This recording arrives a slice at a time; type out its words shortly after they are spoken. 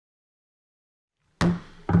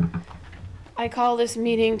I call this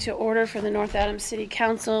meeting to order for the North Adams City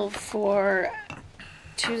Council for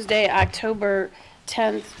Tuesday, October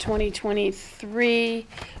 10th, 2023.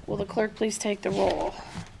 Will the clerk please take the roll?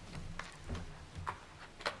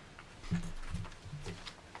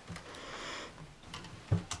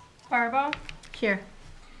 Barbo. Here.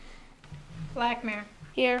 Blackmare.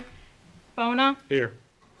 Here. Bona. Here.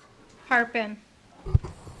 Harpin.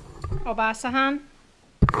 Obasahan.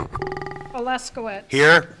 Oleskowitz.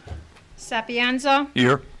 Here. Sapienza.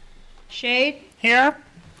 Here. Shade. Here.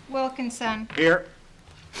 Wilkinson. Here.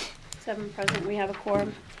 7 present, we have a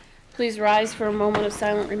quorum. Please rise for a moment of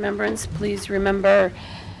silent remembrance. Please remember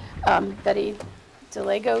Betty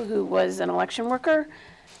DeLego, who was an election worker.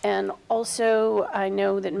 And also, I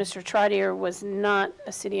know that Mr. Trottier was not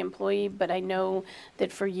a city employee, but I know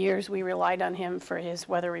that for years we relied on him for his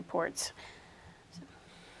weather reports.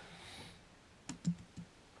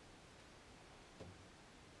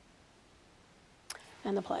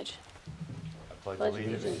 And the pledge. Pledge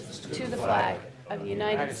allegiance to the flag of the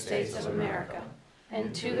United States of America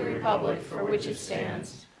and to the republic for which it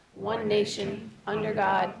stands, one nation, under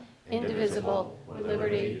God, indivisible, with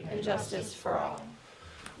liberty and justice for all.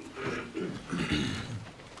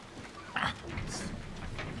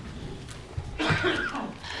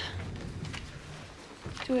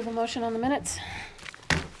 Do we have a motion on the minutes?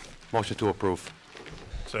 Motion to approve.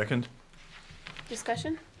 Second.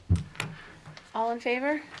 Discussion? All in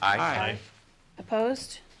favor? Aye.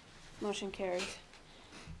 Opposed? Motion carries.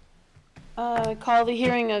 Call the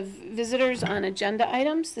hearing of visitors on agenda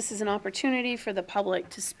items. This is an opportunity for the public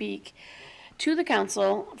to speak to the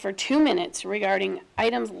council for 2 minutes regarding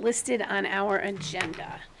items listed on our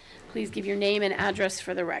agenda. Please give your name and address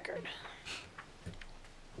for the record.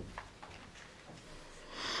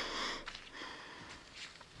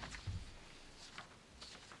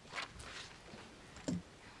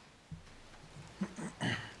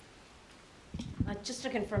 Just to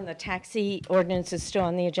confirm, the taxi ordinance is still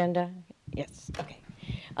on the agenda? Yes, okay.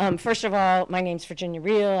 First of all, my name's Virginia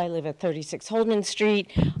Reel. I live at 36 Holden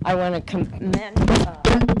Street. I want to commend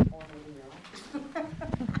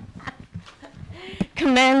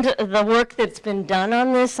the work that's been done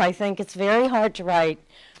on this. I think it's very hard to write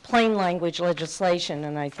plain language legislation,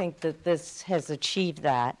 and I think that this has achieved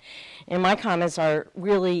that. And my comments are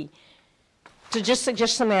really to just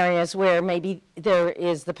suggest some areas where maybe there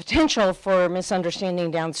is the potential for misunderstanding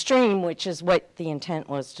downstream, which is what the intent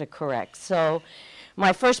was to correct. So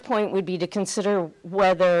my first point would be to consider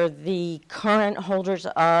whether the current holders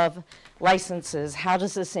of licenses, how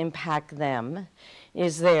does this impact them?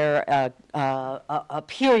 Is there a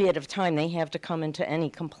period of time they have to come into any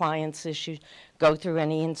compliance issues, go through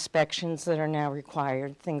any inspections that are now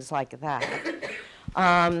required, things like that.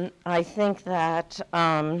 I think that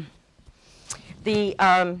the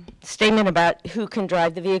statement about who can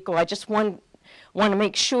drive the vehicle, I just want to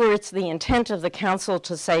make sure it's the intent of the council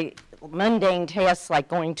to say mundane tasks like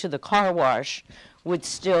going to the car wash would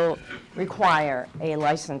still require a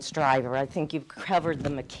licensed driver. I think you've covered the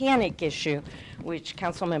mechanic issue, which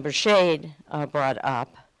Councilmember Shade brought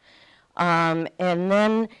up. And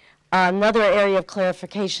then another area of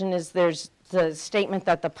clarification is there's the statement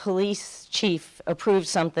that the police chief approved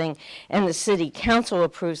something and the city council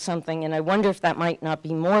approved something, and I wonder if that might not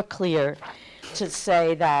be more clear to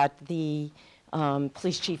say that the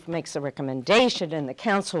police chief makes a recommendation and the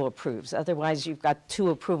council approves. Otherwise, you've got 2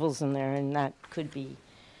 approvals in there, and that could be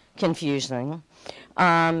confusing.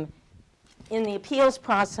 In the appeals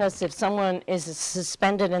process, if someone is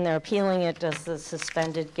suspended and they're appealing it, does the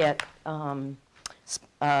suspended get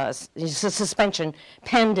suspension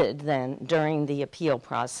pended then during the appeal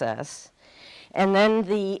process? And then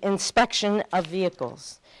the inspection of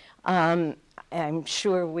vehicles. I'm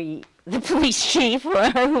sure the police chief or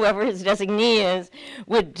whoever his designee is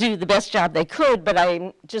would do the best job they could, but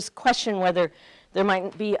I just question whether there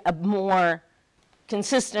might be a more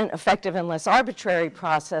consistent, effective, and less arbitrary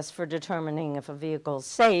process for determining if a vehicle is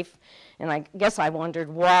safe. And I guess I wondered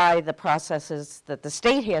why the processes that the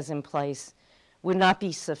state has in place would not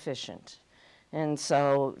be sufficient. And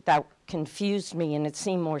so that confused me, and it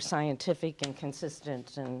seemed more scientific and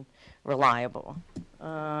consistent and reliable.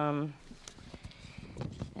 And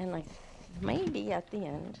I maybe at the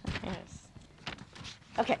end, yes.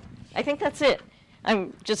 Okay, I think that's it.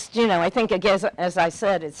 I'm just, I think, again, as I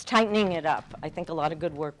said, it's tightening it up. I think a lot of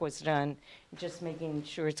good work was done, just making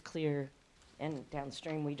sure it's clear, and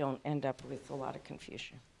downstream we don't end up with a lot of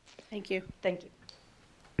confusion. Thank you. Thank you.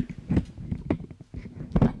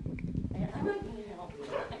 I might need help.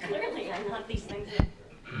 Clearly, I'm not these things.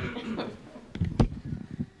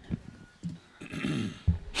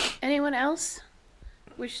 Anyone else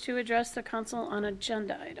wish to address the council on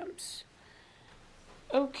agenda items?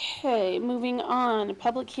 Okay, moving on, a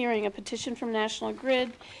public hearing, a petition from National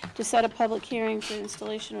Grid to set a public hearing for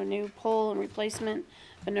installation of a new pole and replacement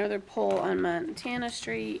of another pole on Montana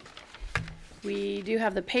Street. We do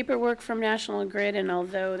have the paperwork from National Grid, and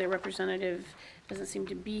although their representative doesn't seem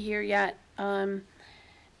to be here yet,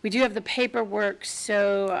 we do have the paperwork,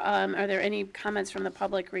 so are there any comments from the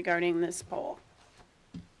public regarding this pole?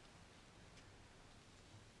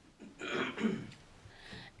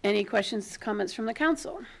 Any questions, comments from the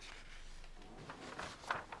council?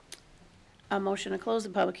 A motion to close the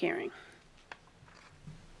public hearing.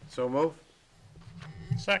 So move.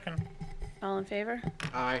 Second. All in favor?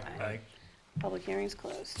 Aye. Aye. Public hearing's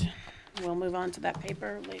closed. We'll move on to that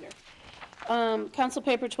paper later. Council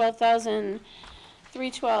paper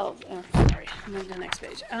 12,312, oh, sorry, move to the next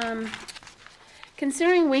page.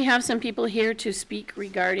 Considering we have some people here to speak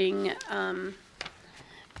regarding,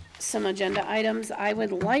 some agenda items, I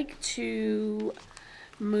would like to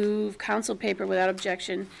move council paper without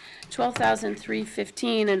objection,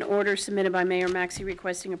 12,315, an order submitted by Mayor Maxey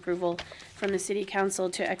requesting approval from the city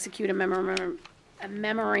council to execute a memorandum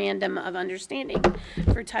of understanding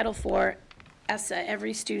for Title IV ESSA,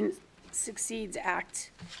 Every Student Succeeds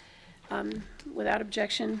Act. Without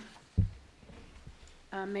objection,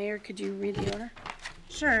 Mayor, could you read the order?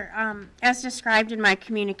 Sure. As described in my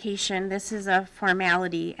communication, this is a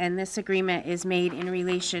formality, and this agreement is made in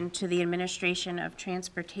relation to the administration of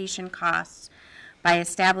transportation costs by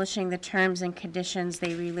establishing the terms and conditions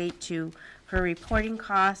they relate to for reporting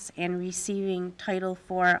costs and receiving Title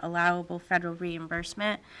IV allowable federal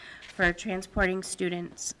reimbursement for transporting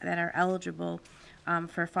students that are eligible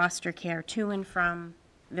for foster care to and from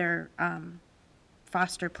their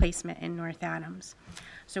foster placement in North Adams.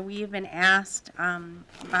 So we have been asked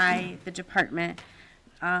by the department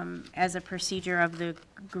as a procedure of the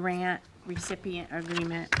grant recipient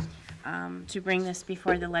agreement to bring this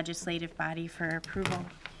before the legislative body for approval.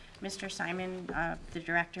 Mr. Simon, the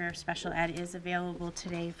Director of Special Ed, is available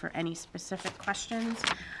today for any specific questions,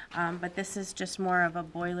 but this is just more of a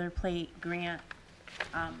boilerplate grant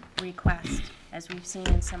request, as we've seen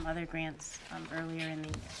in some other grants earlier in the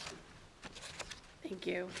year. Thank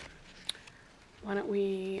you. Why don't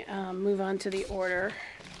we move on to the order?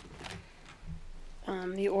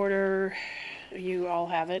 The order, you all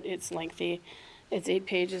have it. It's lengthy. It's 8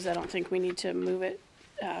 pages. I don't think we need to move it.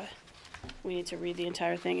 We need to read the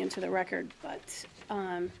entire thing into the record, but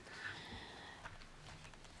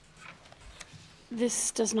this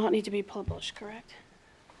does not need to be published, correct?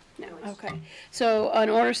 No, okay. So an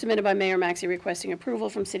order submitted by Mayor Maxey requesting approval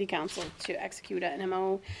from City Council to execute an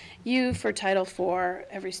MOU for Title IV,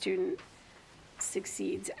 Every Student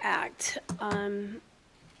Succeeds Act.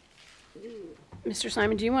 Mr.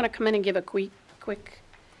 Simon, do you want to come in and give a quick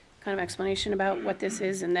kind of explanation about what this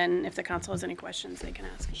is, and then if the council has any questions, they can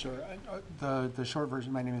ask? Sure. The short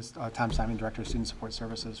version, my name is Tom Simon, Director of Student Support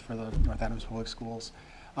Services for the North Adams Public Schools.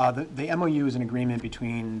 The MOU is an agreement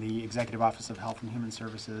between the Executive Office of Health and Human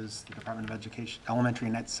Services, the Department of Education, Elementary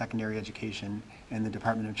and Secondary Education, and the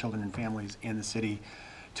Department of Children and Families in the city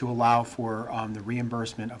to allow for the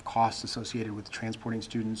reimbursement of costs associated with transporting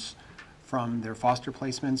students from their foster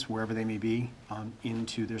placements, wherever they may be,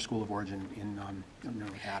 into their school of origin in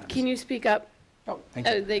North Adams. Can you speak up? Oh, thank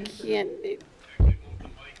you. They can't.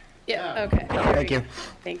 Yeah, okay. Thank you.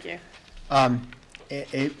 Thank you.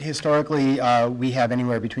 Historically, we have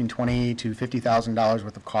anywhere between $20,000 to $50,000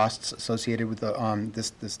 worth of costs associated with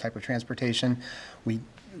the, this type of transportation.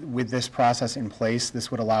 With this process in place, this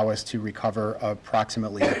would allow us to recover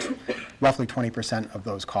approximately roughly 20% of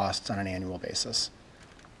those costs on an annual basis.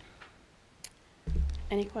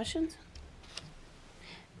 Any questions?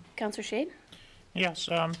 Counselor Shade? Yes,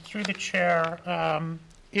 through the chair,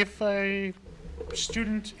 if a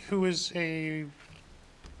student who is a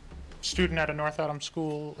student at a North Adams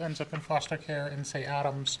school ends up in foster care in, say,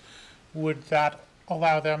 Adams, would that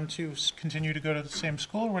allow them to continue to go to the same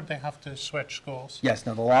school, or would they have to switch schools? Yes,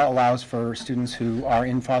 no, the law allows for students who are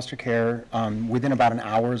in foster care within about an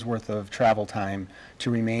hour's worth of travel time to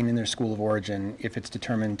remain in their school of origin if it's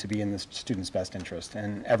determined to be in the student's best interest.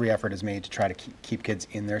 And every effort is made to try to keep kids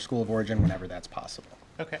in their school of origin whenever that's possible.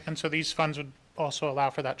 Okay, and so these funds would also allow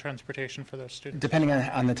for that transportation for those students? Depending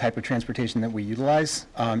on the type of transportation that we utilize,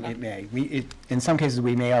 it may. In some cases,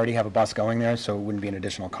 we may already have a bus going there, so it wouldn't be an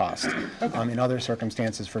additional cost. In other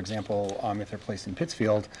circumstances, for example, if they're placed in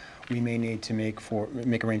Pittsfield, we may need to make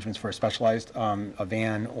arrangements for a specialized a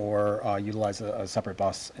van or utilize a separate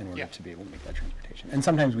bus in order to be able to make that transportation. And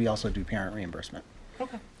sometimes we also do parent reimbursement.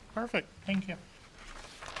 Okay, perfect. Thank you.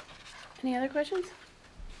 Any other questions?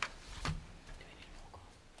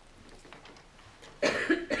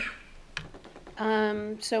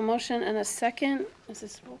 So motion and a second. Is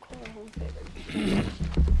this roll call or all in favor?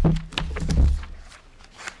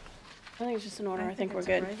 I think it's just an order. I think we're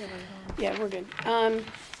good. Yeah, we're good.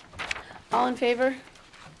 All in favor?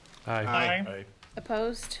 Aye.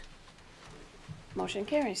 Opposed? Motion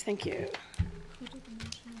carries. Thank you.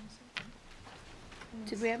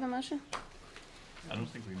 Did we have a motion? We Oh.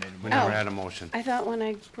 never had a motion. I thought when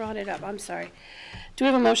I brought it up, I'm sorry. Do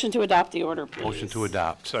we have a motion to adopt the order, please? Motion to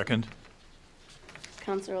adopt. Second.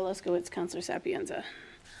 Counselor Alaskowitz, Counselor Sapienza.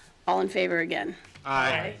 All in favor again?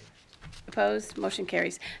 Aye. Opposed? Motion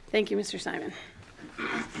carries. Thank you, Mr. Simon.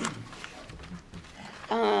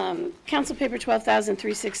 Council Paper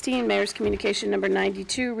 12,316, Mayor's Communication Number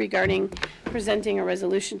 92 regarding presenting a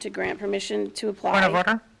resolution to grant permission to apply. Point of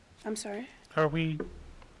order? I'm sorry. Are we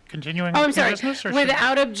continuing Oh, I'm with the sorry. business? Or should-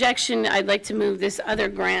 Without objection, I'd like to move this other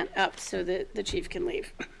grant up so that the chief can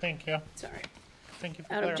leave. Thank you. Sorry. Thank you for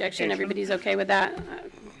Without objection, clarification. everybody's okay with that?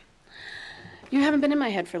 You haven't been in my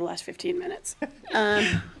head for the last 15 minutes.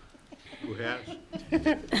 Who has?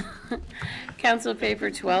 Council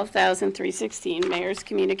Paper 12,316, Mayor's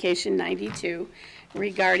Communication 92,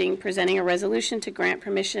 regarding presenting a resolution to grant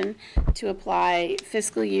permission to apply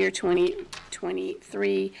fiscal year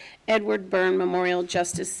 2023 Edward Byrne Memorial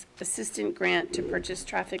Justice Assistant Grant to purchase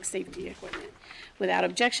traffic safety equipment. Without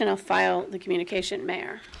objection, I'll file the communication.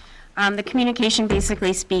 Mayor. The communication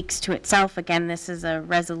basically speaks to itself. Again, this is a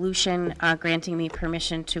resolution granting me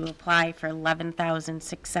permission to apply for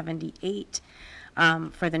 $11,678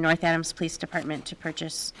 for the North Adams Police Department to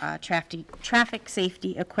purchase traffic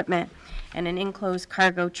safety equipment and an enclosed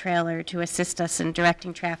cargo trailer to assist us in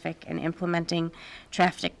directing traffic and implementing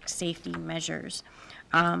traffic safety measures.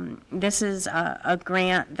 This is a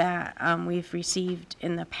grant that we've received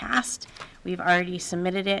in the past. We've already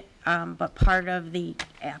submitted it, but part of the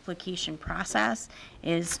application process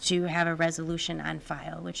is to have a resolution on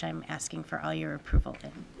file, which I'm asking for all your approval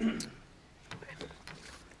in.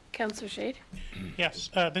 Counselor Shade? Yes,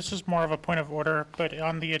 this is more of a point of order, but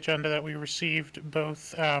on the agenda that we received,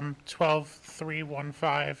 both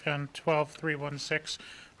 12.315 and 12.316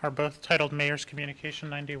 are both titled Mayor's Communication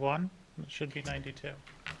 91. It should be 92.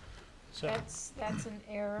 So, That's an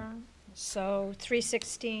error. So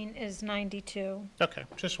 316 is 92. okay,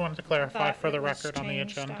 just wanted to clarify Thought for the it was record on the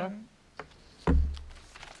changed agenda.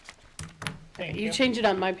 Thank You you. changed it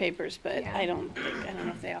on my papers, but Yeah. I don't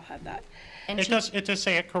know if they all had that. And It does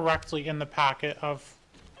say it correctly in the packet of,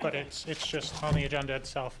 but it's just on the agenda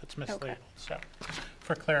itself, it's mislabeled. So,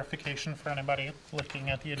 for clarification for anybody looking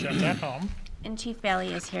at the agenda at home. And Chief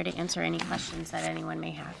Bailey is here to answer any questions that anyone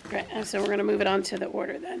may have. Right, and so we're going to move it on to the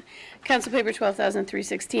order then. Council Paper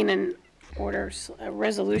 12,316, an orders a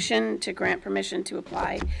resolution to grant permission to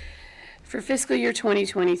apply for fiscal year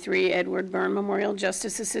 2023 Edward Byrne Memorial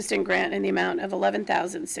Justice Assistant Grant in the amount of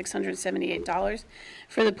 $11,678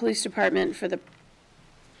 for the police department for the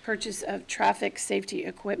purchase of traffic safety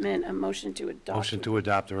equipment. A motion to adopt. Motion to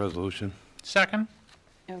adopt the resolution. Second?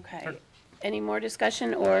 Okay. Any more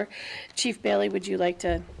discussion, or Chief Bailey, would you like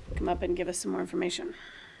to come up and give us some more information?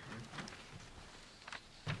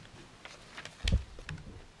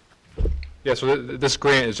 Yeah, so this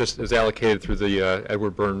grant is allocated through the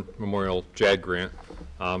Edward Byrne Memorial JAG grant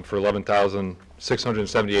for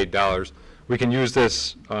 $11,678. We can use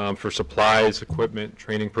this for supplies, equipment,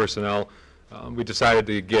 training personnel. We decided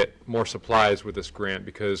to get more supplies with this grant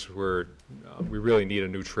because we really need a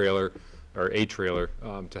new trailer or a trailer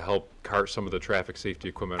to help cart some of the traffic safety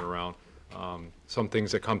equipment around. Some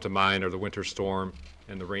things that come to mind are the winter storm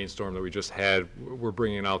and the rainstorm that we just had. We're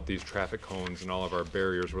bringing out these traffic cones and all of our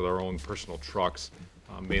barriers with our own personal trucks,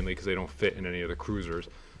 mainly because they don't fit in any of the cruisers.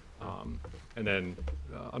 And then,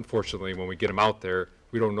 unfortunately, when we get them out there,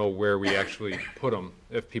 we don't know where we actually put them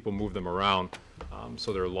if people move them around.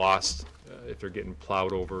 So they're lost. If they're getting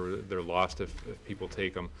plowed over, they're lost if people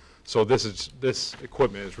take them. So this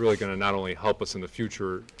equipment is really going to not only help us in the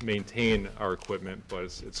future maintain our equipment, but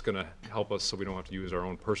it's going to help us so we don't have to use our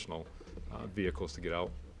own personal vehicles to get out.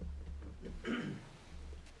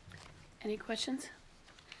 Any questions?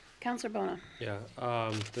 Counselor Bona? Yeah,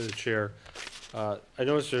 to the chair. I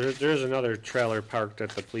noticed there's another trailer parked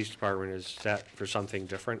at the police department. Is that for something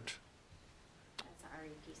different?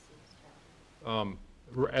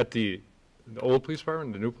 At the old police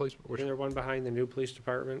department, the new police, which, Isn't there one behind the new police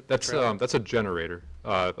department? that's a generator,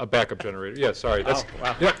 a backup generator. Yeah, sorry, that's,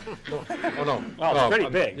 wow. yeah. Oh, no. Well, it's pretty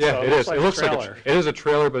big, Yeah, so it it looks is. like It a looks like trailer. it is a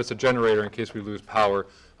trailer, but it's a generator in case we lose power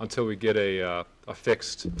until we get a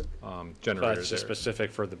fixed So generator that's just there.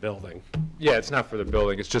 specific for the building. Yeah, it's not for the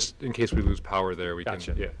building. It's just in case we lose power there, we can,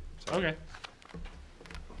 Gotcha. yeah. So- Okay.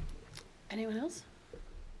 Anyone else?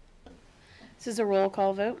 This is a roll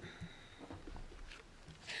call vote.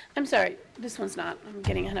 I'm sorry, this one's not. I'm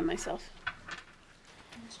getting ahead of myself.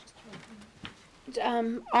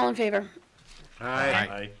 All in favor?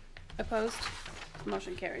 Aye. Opposed?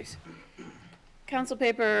 Motion carries. Council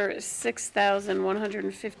Paper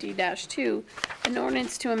 6150-2, an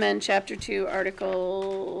ordinance to amend Chapter 2,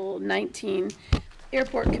 Article 19,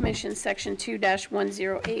 Airport Commission, Section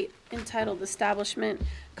 2-108, entitled Establishment,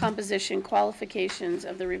 Composition, Qualifications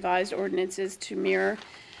of the Revised Ordinances to mirror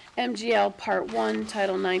MGL Part 1,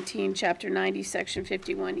 Title 19, Chapter 90, Section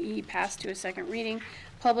 51E, passed to a second reading,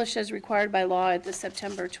 published as required by law at the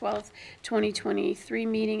September 12th, 2023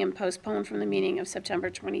 meeting and postponed from the meeting of September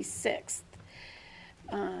 26th.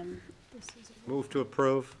 Move to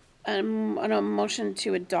approve. A motion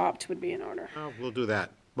to adopt would be in order. Oh, we'll do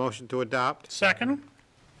that. Motion to adopt. Second?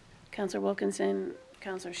 Counselor Wilkinson,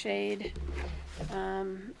 Counselor Shade. Are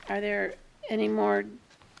there any more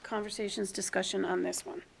conversations, discussion on this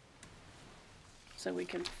one? So we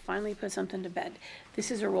can finally put something to bed.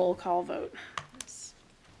 This is a roll call vote.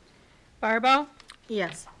 Barbo,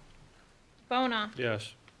 Yes. Bona,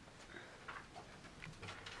 Yes.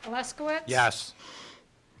 Alaskowitz. Yes.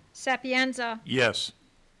 Sapienza, Yes.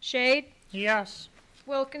 Shade, Yes.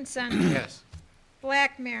 Wilkinson, Yes.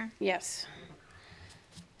 Blackmere. Yes.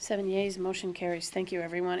 7 yeas, motion carries. Thank you,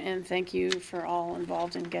 everyone, and thank you for all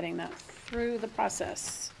involved in getting that through the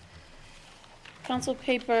process. Council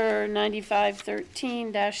Paper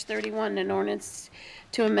 9513-31, an ordinance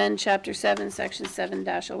to amend Chapter 7, Section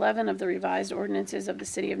 7-11 of the revised ordinances of the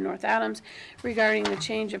City of North Adams regarding the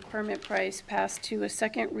change of permit price, passed to a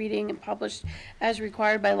second reading and published as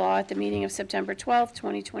required by law at the meeting of September 12th,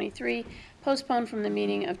 2023, postponed from the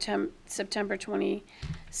meeting of September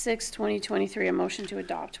 26th, 2023. A motion to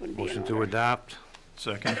adopt would be in Motion to order. adopt.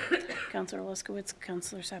 Second. Counselor Luskowitz,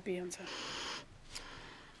 Counselor Sapienza.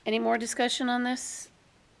 Any more discussion on this?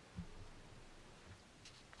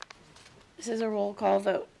 This is a roll call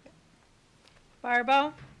vote.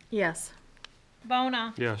 Barbo, Yes.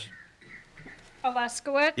 Bona, Yes.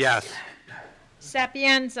 Alaskowitz. Yes.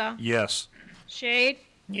 Sapienza, Yes. Shade,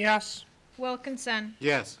 Yes. Wilkinson,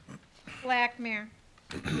 Yes. Blackmere.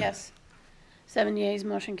 Yes. 7 yeas,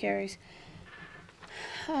 motion carries.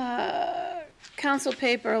 Council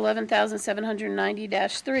Paper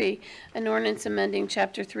 11,790-3, an ordinance amending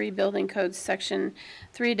Chapter 3 Building Codes, Section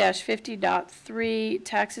 3-50.3,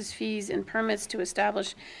 taxes, fees, and permits to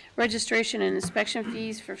establish registration and inspection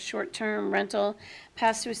fees for short-term rental,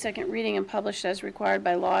 passed to a second reading and published as required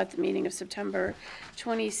by law at the meeting of September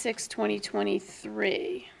 26,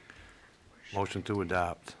 2023. Motion to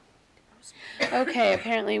adopt. Okay,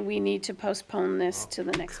 apparently we need to postpone this to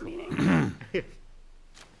the next meeting.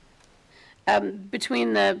 I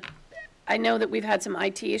know that we've had some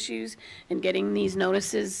IT issues, and getting these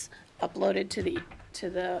notices uploaded to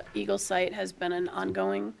the Eagle site has been an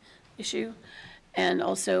ongoing issue. And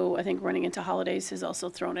also, I think running into holidays has also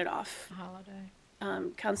thrown it off.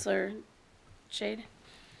 Holiday. Counselor Shade?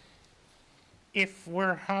 If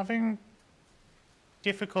we're having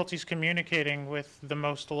difficulties communicating with the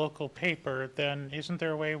most local paper, then isn't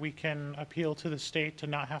there a way we can appeal to the state to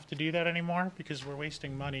not have to do that anymore? Because we're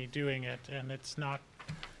wasting money doing it, and it's not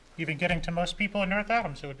even getting to most people in North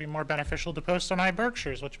Adams. It would be more beneficial to post on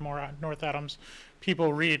iBerkshires, which more North Adams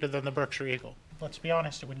people read than the Berkshire Eagle. Let's be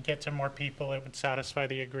honest, it would get to more people, it would satisfy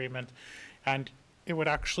the agreement, and it would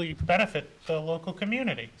actually benefit the local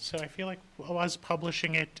community. So I feel like us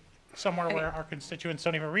publishing it somewhere where our constituents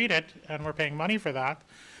don't even read it, and we're paying money for that,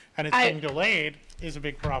 and it's being delayed, is a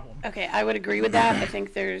big problem. Okay, I would agree with that. I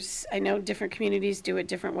think I know different communities do it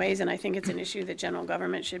different ways, and I think it's an issue that general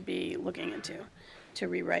government should be looking into, to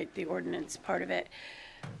rewrite the ordinance part of it.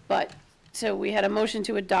 But, so we had a motion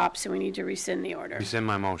to adopt, so we need to rescind the order. Rescind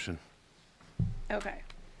my motion. Okay.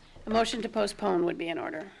 A motion to postpone would be in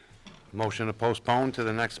order. Motion to postpone to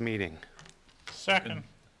the next meeting. Second.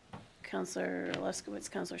 Counselor Luskowitz,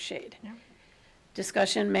 Counselor Shade.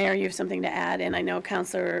 Discussion, Mayor, you have something to add, and I know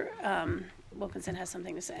Counselor Wilkinson has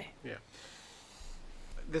something to say. Yeah.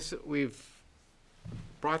 We've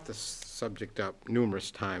brought this subject up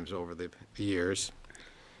numerous times over the years.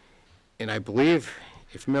 And I believe,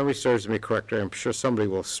 if memory serves me correctly, I'm sure somebody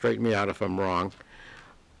will straighten me out if I'm wrong.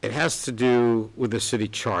 It has to do with the city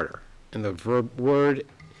charter. And the verbiage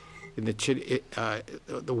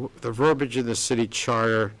in the city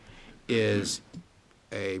charter is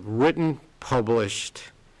a written, published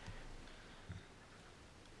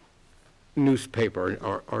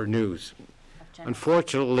newspaper or news.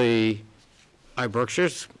 Unfortunately,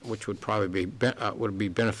 iBerkshires, which would probably be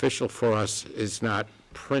beneficial for us, is not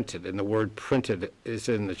printed, and the word printed is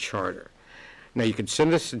in the charter. Now, you can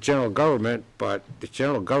send this to general government, but the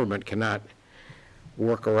general government cannot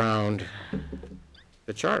work around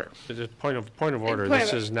the charter. Just a point of order, point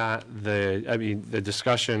this of- is not the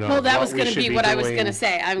discussion of Well, that what was we gonna should be what I was doing gonna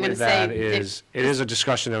say. I'm gonna with say that if- it is a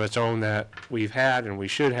discussion of its own that we've had and we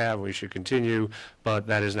should have, we should continue, but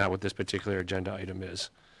that is not what this particular agenda item is.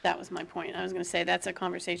 That was my point. I was going to say that's a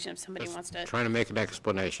conversation if somebody wants to. Trying to make an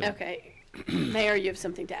explanation. Okay. Mayor, you have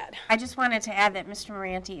something to add. I just wanted to add that Mr.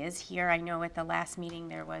 Moranti is here. I know at the last meeting,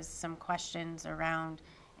 there was some questions around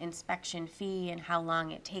inspection fee and how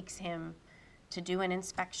long it takes him to do an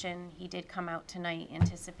inspection. He did come out tonight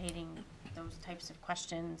anticipating those types of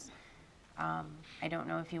questions. I don't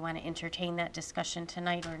know if you want to entertain that discussion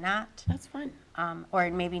tonight or not, That's fine. or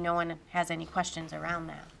maybe no one has any questions around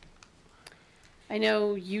that. I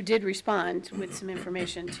know you did respond with some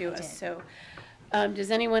information to did. us, so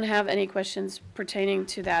does anyone have any questions pertaining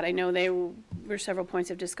to that? I know there were several points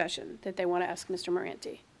of discussion that they want to ask Mr.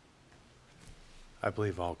 Moranti. I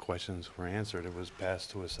believe all questions were answered. It was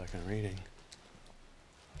passed to a second reading.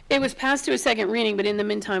 It was passed to a second reading, but in the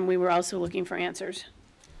meantime, we were also looking for answers.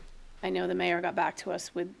 I know the mayor got back to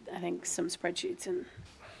us with, I think, some spreadsheets,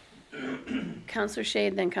 and Counselor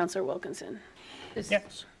Shade, then Counselor Wilkinson.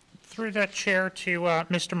 Yes. Through that chair to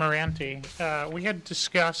Mr. Moranti, we had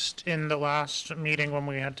discussed in the last meeting when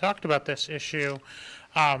we had talked about this issue,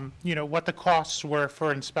 what the costs were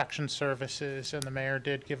for inspection services, and the mayor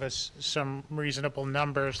did give us some reasonable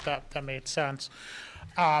numbers that made sense.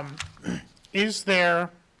 Is there,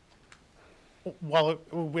 while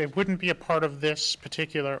it wouldn't be a part of this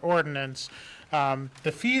particular ordinance,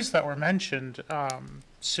 the fees that were mentioned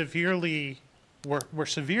were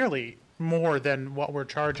severely more than what we're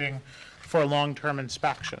charging for long-term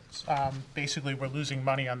inspections. Basically, we're losing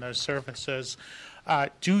money on those services.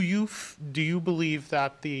 Do you believe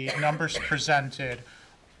that the numbers presented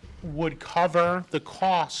would cover the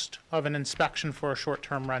cost of an inspection for a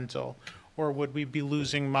short-term rental, or would we be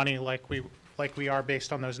losing money like we are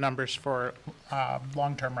based on those numbers for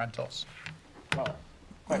long-term rentals? Well,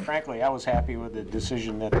 quite frankly, I was happy with the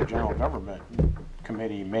decision that the General Government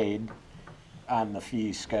Committee made on the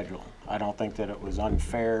fee schedule. I don't think that it was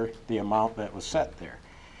unfair, the amount that was set there.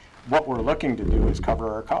 What we're looking to do is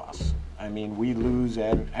cover our costs. I mean, we lose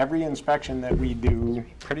at every inspection that we do,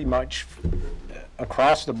 pretty much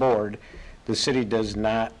across the board, the city does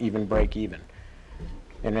not even break even.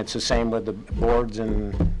 And it's the same with the boards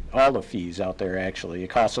and all the fees out there, actually. It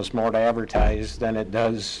costs us more to advertise than it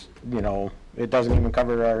does, it doesn't even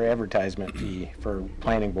cover our advertisement fee for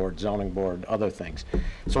planning board, zoning board, other things.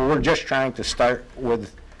 So we're just trying to start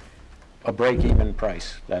with a break-even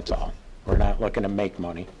price, that's all. We're not looking to make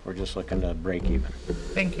money, we're just looking to break even.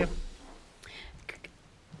 Thank you.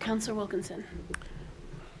 Counselor Wilkinson.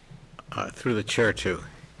 Through the chair to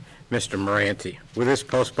Mr. Moranti. With this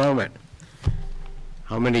postponement,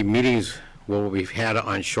 how many meetings will we have had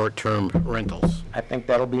on short-term rentals? I think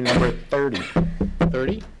that'll be number 30.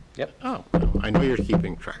 30? Yep. Oh, well, I know you're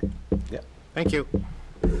keeping track. Yep. Thank you.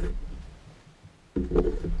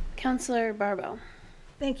 Counselor Barbo.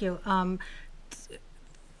 Thank you.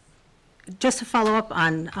 Just to follow up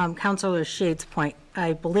on Councilor Shade's point,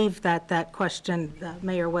 I believe that question, the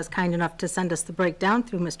mayor was kind enough to send us the breakdown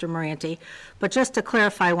through Mr. Moranti. But just to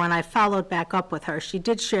clarify, when I followed back up with her, she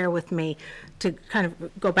did share with me, to kind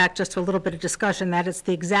of go back just to a little bit of discussion, that it's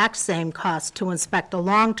the exact same cost to inspect a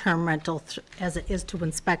long-term rental as it is to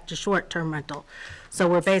inspect a short-term rental. So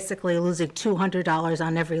we're basically losing $200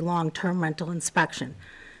 on every long-term rental inspection.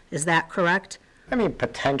 Is that correct? I mean,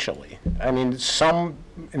 potentially. I mean, some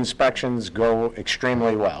inspections go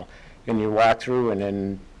extremely well, and you walk through and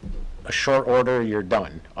in a short order, you're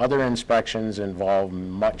done. Other inspections involve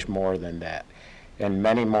much more than that, and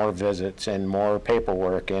many more visits and more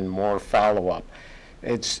paperwork and more follow-up.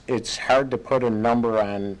 It's hard to put a number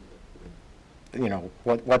on,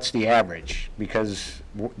 what's the average, because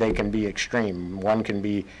they can be extreme. One can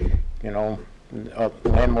be,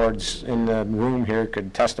 landlords in the room here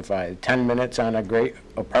could testify, 10 minutes on a great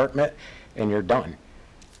apartment and you're done.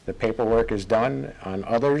 The paperwork is done. On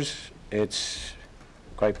others, it's,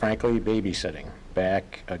 quite frankly, babysitting.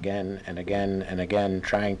 Back again and again and again,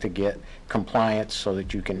 trying to get compliance so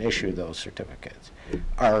that you can issue those certificates.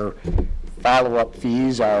 Our follow-up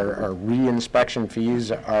fees, our re-inspection fees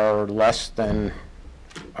are less than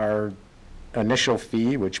our initial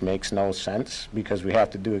fee, which makes no sense because we have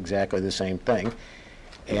to do exactly the same thing,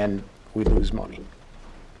 and we lose money.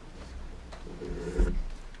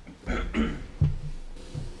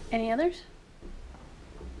 Any others?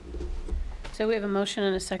 So we have a motion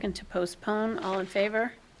and a second to postpone. All in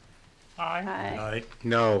favor? Aye. Aye.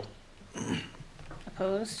 No.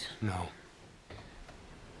 Opposed? No.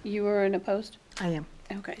 You were in opposed? I am.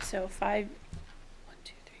 Okay, so 5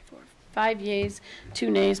 yeas, 2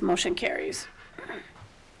 nays, motion carries.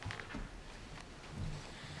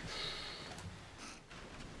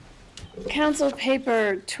 Council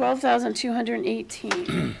Paper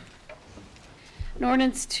 12,218. An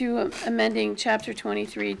ordinance to amending Chapter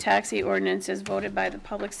 23 taxi ordinances voted by the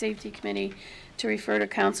Public Safety Committee to refer to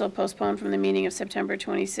council postponed from the meeting of September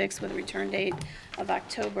 26th with a return date of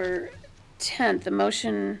October 10th. The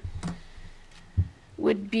motion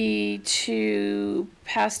would be to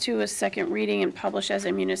pass to a second reading and publish as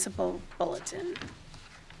a municipal bulletin.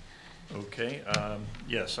 Okay,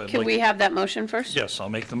 yes, I'd like... Can we have that motion first? Yes, I'll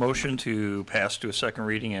make the motion to pass to a second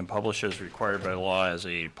reading and publish as required by law as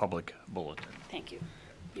a public bulletin. Thank you.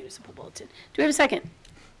 Municipal bulletin. Do we have a second?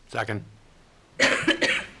 Second.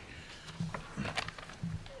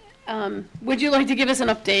 Would you like to give us an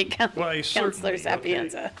update, Why, Councilor certainly,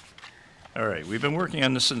 Sapienza? All right, we've been working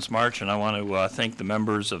on this since March, and I want to thank the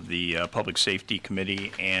members of the Public Safety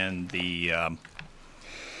Committee and the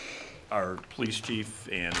our police chief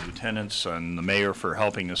and lieutenants and the mayor for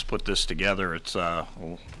helping us put this together. It's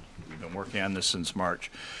we've been working on this since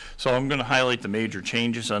March. So I'm going to highlight the major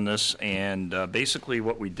changes on this, and basically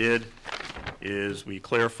what we did is we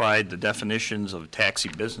clarified the definitions of taxi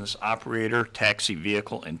business operator, taxi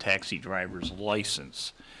vehicle, and taxi driver's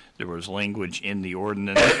license. There was language in the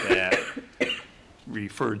ordinance that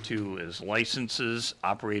referred to as licenses,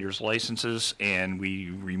 operators' licenses, and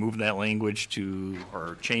we removed that language to,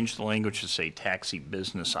 or changed the language to say taxi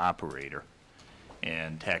business operator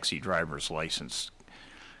and taxi driver's license.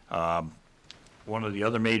 One of the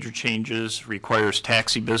other major changes requires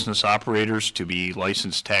taxi business operators to be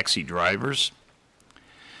licensed taxi drivers.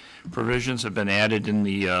 Provisions have been added in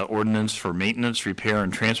the ordinance for maintenance, repair,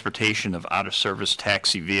 and transportation of out-of-service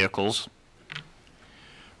taxi vehicles.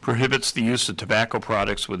 Prohibits the use of tobacco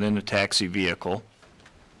products within a taxi vehicle.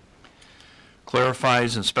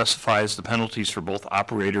 Clarifies and specifies the penalties for both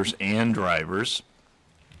operators and drivers.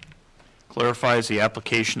 Clarifies the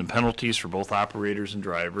application of penalties for both operators and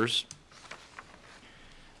drivers.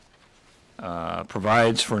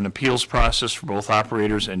 Provides for an appeals process for both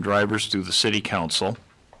operators and drivers through the City Council.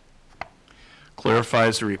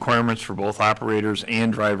 Clarifies the requirements for both operators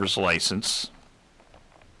and driver's license.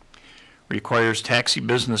 Requires taxi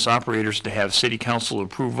business operators to have City Council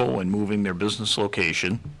approval when moving their business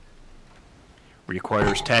location.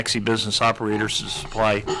 Requires taxi business operators to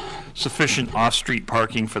supply sufficient off-street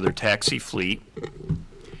parking for their taxi fleet.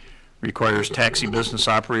 Requires taxi business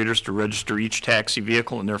operators to register each taxi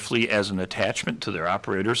vehicle in their fleet as an attachment to their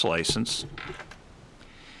operator's license.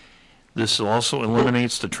 This also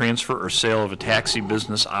eliminates the transfer or sale of a taxi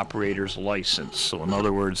business operator's license. So in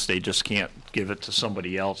other words, they just can't give it to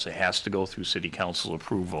somebody else. It has to go through City Council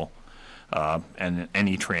approval and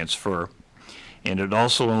any transfer. And it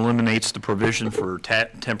also eliminates the provision for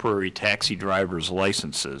temporary taxi driver's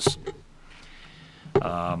licenses.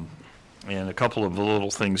 And a couple of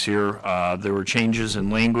little things here. There were changes in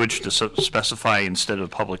language to specify instead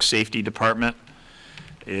of Public Safety Department.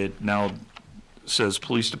 It now says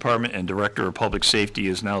Police Department, and Director of Public Safety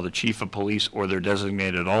is now the Chief of Police or their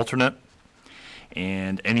designated alternate.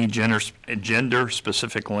 And any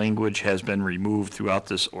gender-specific language has been removed throughout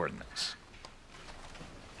this ordinance.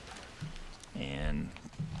 And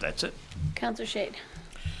that's it. Councilor Shade.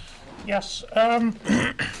 Yes.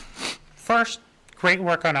 First, great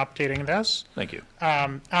work on updating this. Thank you.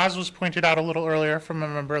 As was pointed out a little earlier from a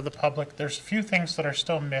member of the public, there's a few things that are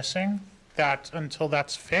still missing that until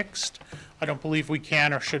that's fixed, I don't believe we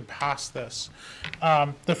can or should pass this.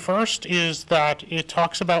 The first is that it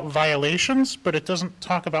talks about violations, but it doesn't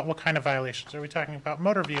talk about what kind of violations. Are we talking about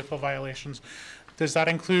motor vehicle violations? Does that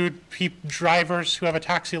include drivers who have a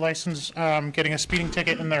taxi license getting a speeding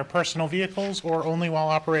ticket in their personal vehicles or only while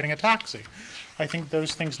operating a taxi? I think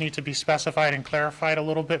those things need to be specified and clarified a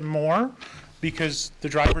little bit more because the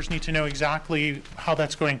drivers need to know exactly how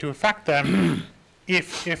that's going to affect them.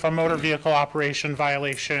 If a motor vehicle operation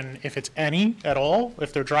violation, if it's any at all,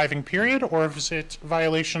 if they're driving period, or if it's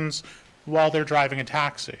violations while they're driving a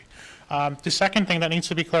taxi. The second thing that needs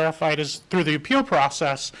to be clarified is through the appeal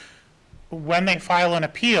process, when they file an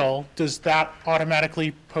appeal, does that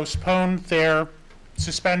automatically postpone their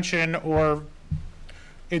suspension, or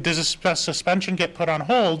does a suspension get put on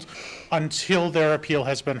hold until their appeal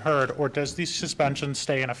has been heard, or does the suspension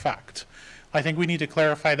stay in effect? I think we need to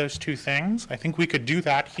clarify those two things. I think we could do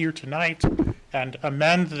that here tonight and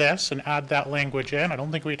amend this and add that language in. I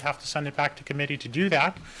don't think we'd have to send it back to committee to do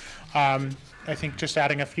that. I think just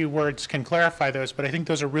adding a few words can clarify those, but I think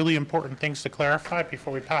those are really important things to clarify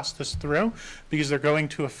before we pass this through because they're going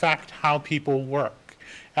to affect how people work.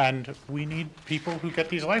 And we need people who get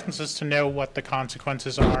these licenses to know what the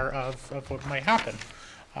consequences are of what might happen.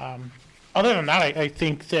 Other than that, I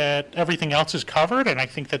think that everything else is covered, and I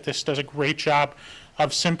think that this does a great job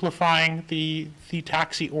of simplifying the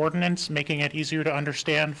taxi ordinance, making it easier to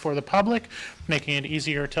understand for the public, making it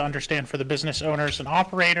easier to understand for the business owners and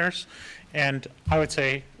operators, and I would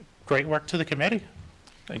say great work to the committee.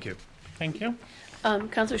 Thank you. Thank you.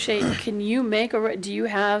 Counselor Shade, can you make do you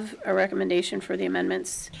have a recommendation for the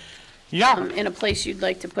amendments? Yeah. In a place you'd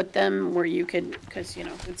like to put them where you could, because, you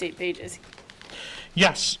know, it's 8 pages.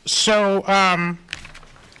 Yes, so, I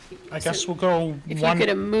guess we'll go If one. you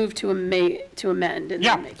could move to amend and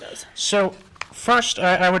Yeah. then make those. So, first,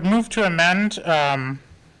 I would move to amend,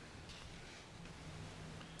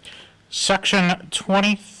 section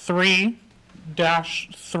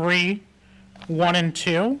 23-3, 1 and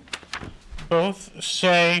 2. Both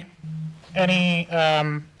say any,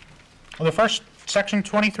 well, the first, section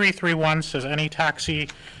 23-3-1 says any taxi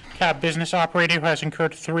cab business operator who has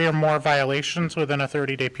incurred 3 or more violations within a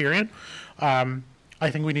 30-day period. I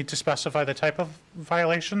think we need to specify the type of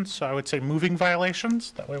violations, so I would say moving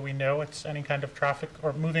violations. That way we know it's any kind of traffic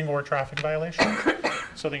or moving or traffic violation.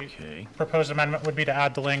 So the proposed amendment would be to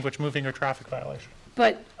add the language moving or traffic violation.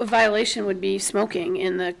 But a violation would be smoking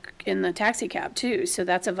in the taxi cab too, so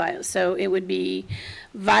that's a violation. So it would be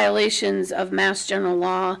violations of Mass General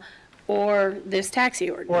Law or this taxi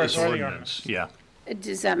ordinance. Or the ordinance. Yeah.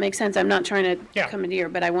 Does that make sense? I'm not trying to Yeah. come in here,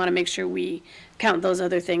 but I want to make sure we count those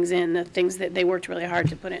other things in, the things that they worked really hard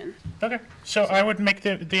to put in. Okay, so I would make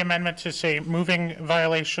the amendment to say moving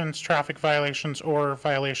violations, traffic violations, or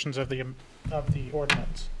violations of the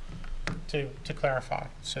ordinance to clarify,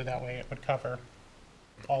 so that way it would cover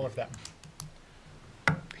all of them.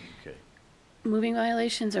 Okay. Moving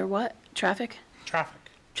violations or what? Traffic? Traffic.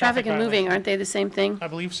 Traffic and moving, violation. aren't they the same thing? I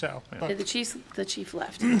believe so. but The chief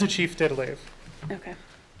left. The chief did leave. Okay.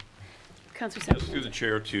 Counselor Yes, through the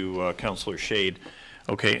chair to Counselor Shade.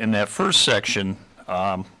 Okay, in that first section,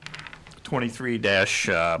 23 dash,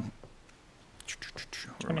 where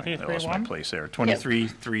am I? I lost my 23.1? place there.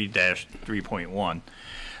 23-3.1.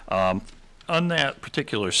 On that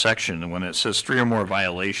particular section, when it says 3 or more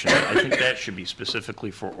violations, I think that should be specifically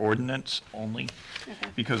for ordinance only,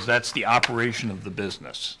 because that's the operation of the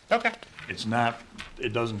business. Okay. It's not,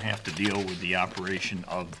 it doesn't have to deal with the operation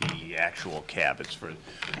of the actual cab. It's for,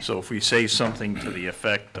 so if we say something to the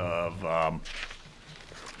effect of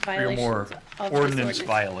 3 or more Violations of this ordinance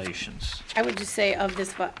violations I would just say of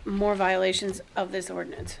this, more violations of this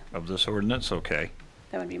ordinance. of this ordinance, okay,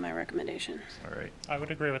 That would be my recommendation. all right. I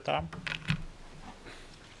would agree with that.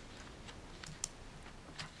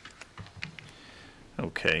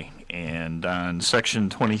 Okay, and on section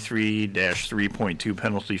 23-3.2,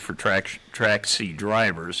 penalty for taxi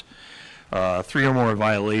drivers, 3 or more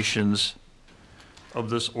violations of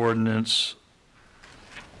this ordinance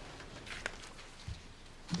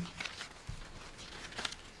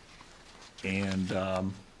and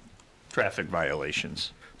traffic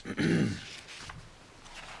violations.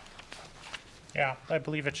 Yeah, I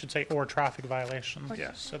believe it should say or traffic violations.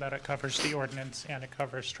 Yes. So that it covers the ordinance and it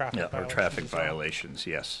covers traffic Yeah, violations. or traffic as well. violations,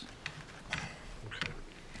 yes.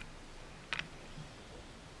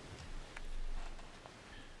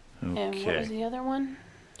 And what was Okay, the other one?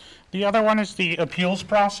 The other one is the appeals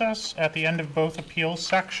process. At the end of both appeals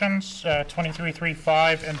sections,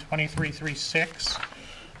 23.3.5 and 23.3.6,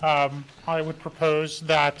 I would propose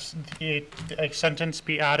that a sentence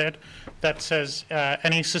be added that says,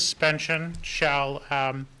 any suspension shall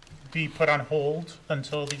be put on hold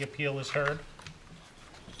until the appeal is heard.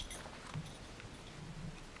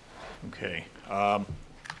 okay.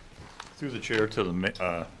 Through the chair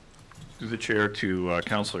to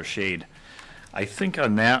Counselor Shade, I think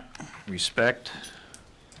on that respect,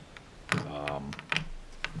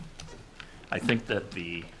 I think that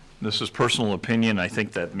this is personal opinion, I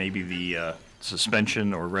think that maybe the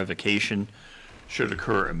suspension or revocation should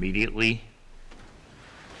occur immediately,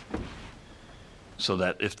 so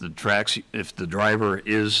that if the driver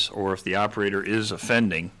is, or if the operator is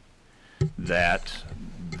offending, that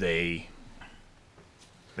they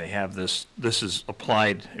have this is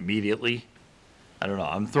applied immediately. I don't know,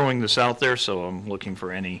 I'm throwing this out there, so I'm looking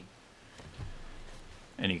for any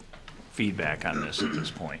feedback on this at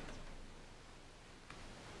this point.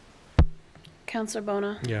 Counselor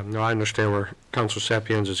Bona? Yeah, no, I understand where Councilor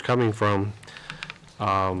Sapiens is coming from,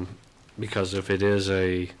 because if it is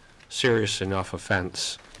a serious enough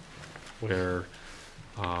offense where,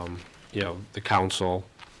 the council,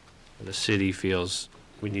 the city feels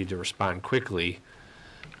we need to respond quickly,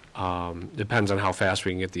 depends on how fast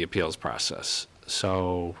we can get the appeals process.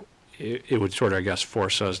 So it would sort of, I guess,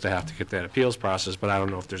 force us to have to get that appeals process, but I don't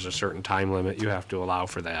know if there's a certain time limit you have to allow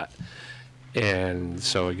for that. And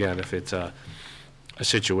so again, if it's a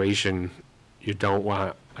situation you don't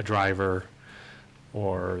want a driver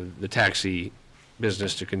or the taxi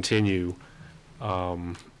business to continue,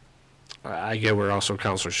 I get where also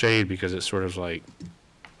Counselor Shade, because it's sort of like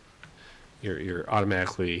you're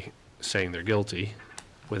automatically saying they're guilty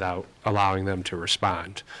without allowing them to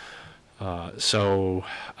respond. So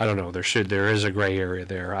I don't know, there is a gray area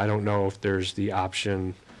there. I don't know if there's the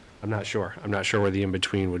option. I'm not sure where the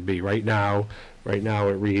in-between would be. Right now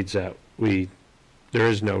it reads that there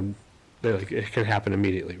is no, like, it can happen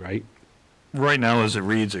immediately, right? Right now, as it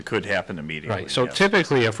reads, it could happen immediately. Right, so yes.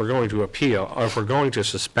 typically, if we're going to appeal, or if we're going to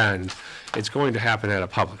suspend, it's going to happen at a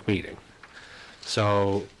public meeting.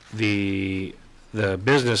 So the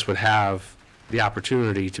business would have the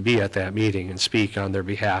opportunity to be at that meeting and speak on their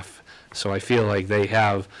behalf. So I feel like they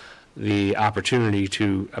have the opportunity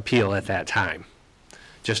to appeal at that time,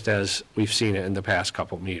 just as we've seen it in the past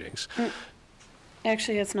couple meetings.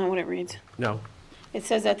 Actually, that's not what it reads. No? It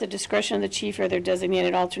says at the discretion of the chief or their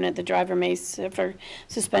designated alternate, the driver may suffer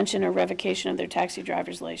suspension or revocation of their taxi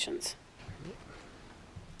driver's license.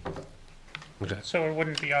 Okay. So it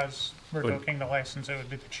wouldn't be us revoking the license, it would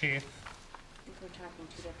be the chief. We're talking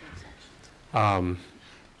two different sections.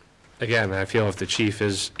 Again, I feel if the chief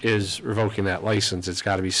is revoking that license, it's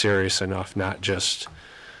got to be serious enough, not just,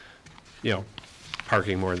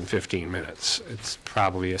 parking more than 15 minutes. It's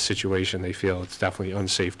probably a situation they feel it's definitely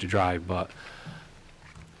unsafe to drive, but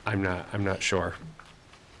I'm not sure.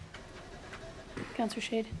 Counselor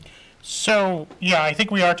Shade? So, yeah, I think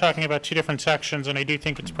we are talking about two different sections, and I do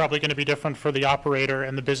think it's probably going to be different for the operator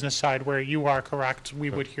and the business side, where you are correct. We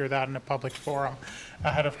would hear that in a public forum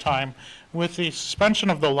ahead of time. With the suspension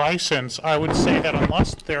of the license, I would say that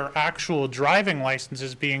unless their actual driving license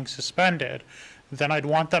is being suspended, then I'd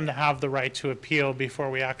want them to have the right to appeal before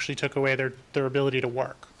we actually took away their ability to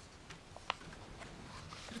work.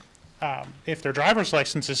 If their driver's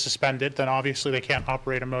license is suspended, then obviously they can't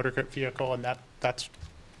operate a motor vehicle, and that's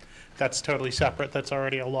totally separate. That's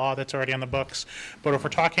already a law. That's already on the books. But if we're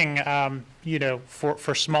talking,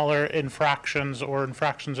 for smaller infractions or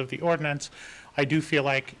infractions of the ordinance, I do feel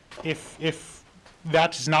like if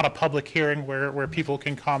that is not a public hearing where people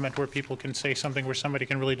can comment, where people can say something, where somebody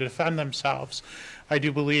can really defend themselves, I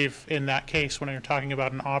do believe in that case, when you're talking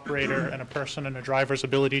about an operator and a person and a driver's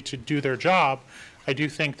ability to do their job, I do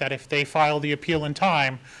think that if they file the appeal in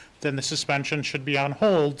time, then the suspension should be on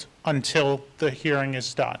hold until the hearing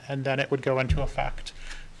is done, and then it would go into effect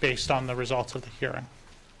based on the results of the hearing.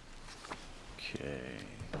 Okay.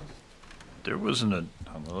 There wasn't a,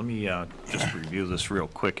 let me just review this real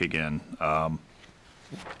quick again. I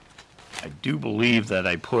do believe that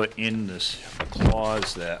I put in this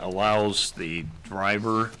clause that allows the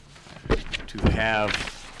driver to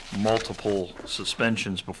have multiple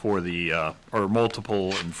suspensions before the, or multiple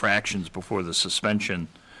infractions before the suspension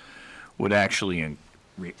would actually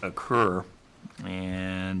occur.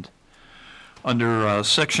 And under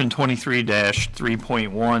section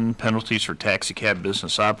 23-3.1, penalties for taxi cab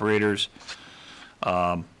business operators,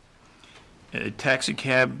 a taxi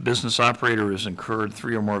cab business operator has incurred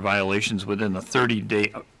 3 or more violations within the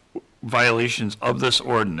 30-day violations of this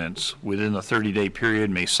ordinance within the 30-day period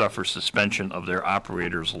may suffer suspension of their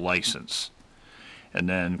operator's license. And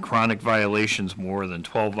then chronic violations, more than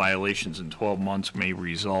 12 violations in 12 months, may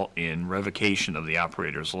result in revocation of the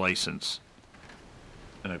operator's license.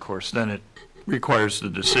 And of course, then it requires the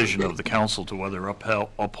decision of the council to whether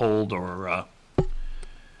uphold or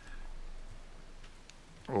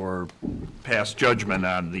pass judgment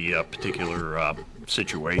on the particular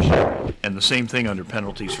situation. And the same thing under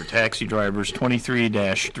penalties for taxi drivers,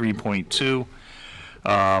 23-3.2.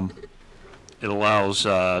 It allows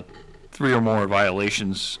 3 or more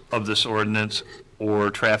violations of this ordinance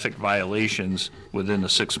or traffic violations within a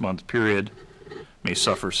 6-month period may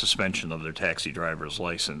suffer suspension of their taxi driver's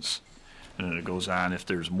license. And then it goes on, if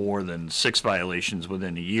there's more than 6 violations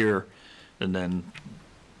within a year, and then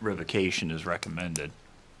revocation is recommended.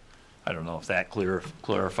 I don't know if that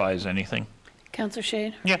clarifies anything. Counselor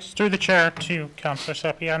Shade? Yes, through the chair to Councilor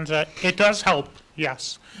Sapienza. It does help,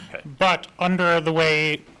 yes. Okay. But under the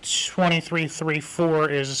way 23.3.4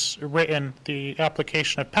 is written, the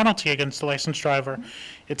application of penalty against the licensed driver,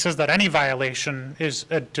 it says that any violation is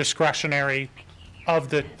a discretionary of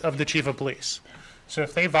the chief of police. So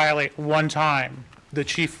if they violate one time, the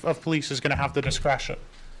chief of police is going to have the discretion.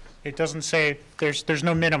 It doesn't say, there's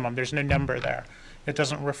no minimum, there's no number there. It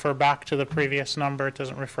doesn't refer back to the previous number. It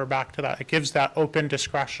doesn't refer back to that. It gives that open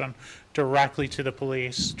discretion directly to the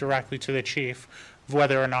police, directly to the chief, of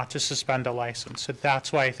whether or not to suspend a license. So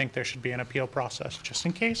that's why I think there should be an appeal process, just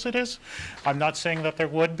in case it is. I'm not saying that there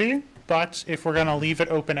would be, but if we're going to leave it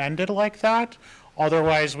open-ended like that,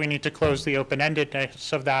 otherwise we need to close the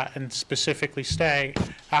open-endedness of that and specifically say,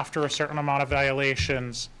 after a certain amount of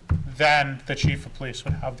violations, then the chief of police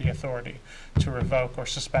would have the authority to revoke or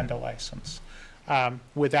suspend a license.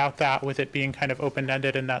 Without that, with it being kind of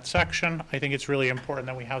open-ended in that section, I think it's really important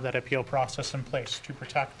that we have that appeal process in place to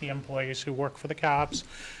protect the employees who work for the cabs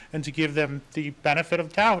and to give them the benefit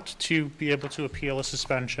of doubt to be able to appeal a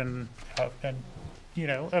suspension and, you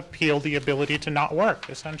know, appeal the ability to not work,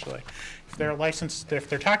 essentially. If their license, if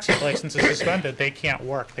their taxi license is suspended, they can't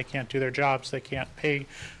work, they can't do their jobs, they can't pay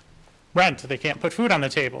rent, they can't put food on the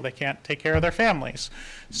table, they can't take care of their families.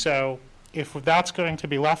 So if that's going to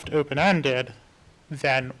be left open-ended,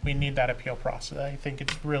 then we need that appeal process. I think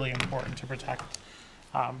it's really important to protect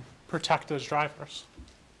those drivers.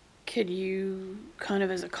 Could you kind of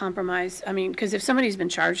as a compromise, I mean, because if somebody's been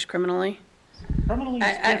charged criminally, I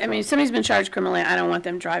mean, if somebody's been charged criminally, I don't want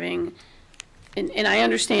them driving, and I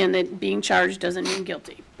understand that being charged doesn't mean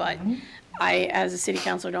guilty, but I, as a city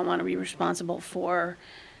councilor, don't want to be responsible for,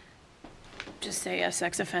 just say, a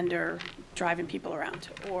sex offender driving people around,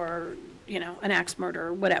 or, you know, an axe murder,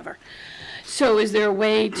 or whatever. So is there a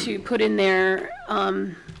way to put in there,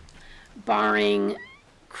 barring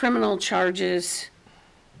criminal charges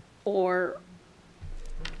or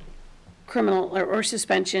criminal or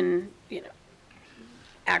suspension, you know,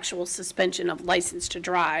 actual suspension of license to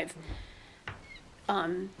drive,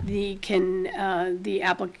 the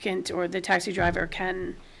applicant or the taxi driver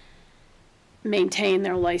can maintain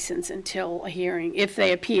their license until a hearing, if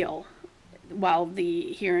they appeal, while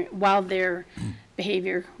their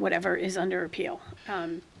behavior, whatever, is under appeal.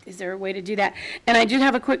 Is there a way to do that? And I do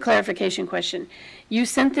have a quick clarification question. You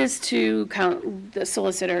sent this to the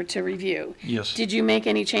solicitor to review. Yes. Did you make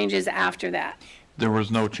any changes after that? There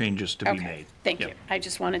was no changes to be Okay, made. thank Yep. you. I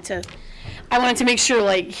just wanted to make sure,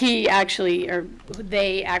 like, he actually, or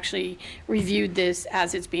they actually reviewed this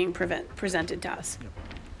as it's being presented to us.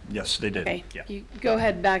 Yes, they did. Okay, Yeah. you go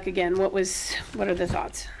ahead back again. What are the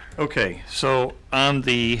thoughts? Okay, so on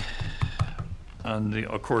the,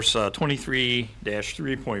 of course,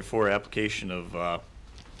 23-3.4 application of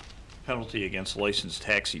penalty against licensed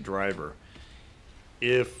taxi driver,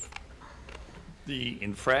 if the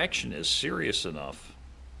infraction is serious enough,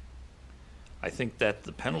 I think that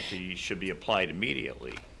the penalty should be applied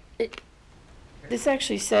immediately. This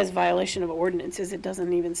actually says violation of ordinances. It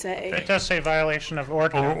doesn't even say. It does say violation of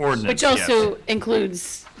ordinance. Which also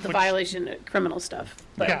includes the violation of criminal stuff.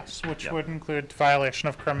 But Yes, which would include violation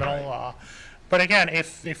of criminal law. But again,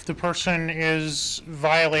 if the person is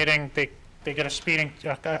violating, they get a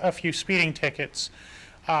few speeding tickets,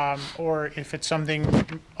 or if it's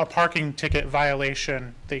a parking ticket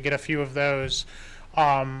violation, they get a few of those,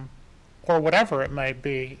 or whatever it might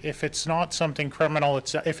be. If it's not something criminal,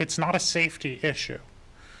 if it's not a safety issue,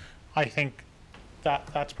 I think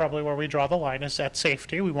that's probably where we draw the line, is at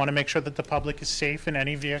safety. We want to make sure that the public is safe in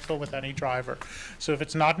any vehicle with any driver. So if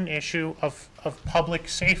it's not an issue of public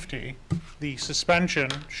safety, the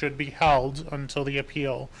suspension should be held until the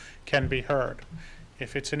appeal can be heard.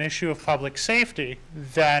 If it's an issue of public safety,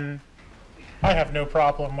 then I have no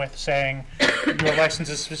problem with saying your license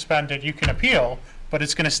is suspended, you can appeal, but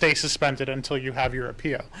it's going to stay suspended until you have your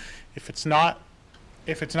appeal. If it's not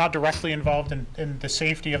directly involved in the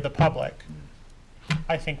safety of the public,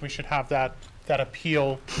 I think we should have that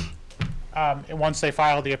appeal, once they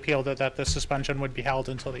file the appeal, that the suspension would be held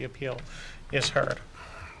until the appeal is heard.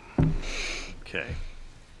 Okay.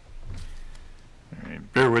 All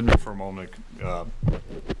right, bear with me for a moment. I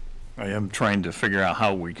am trying to figure out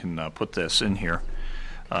how we can put this in here.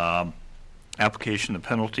 Application of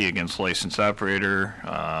penalty against licensed operator.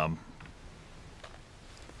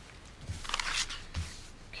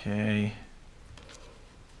 Okay.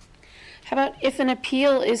 how about if an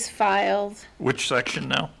appeal is filed? Which section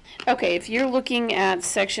now? Okay, if you're looking at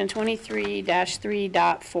section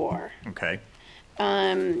 23-3.4. Okay.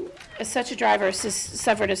 Such a driver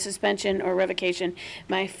suffered a suspension or revocation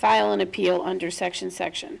may file an appeal under section.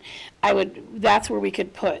 That's where we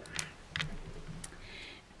could put,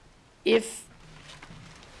 if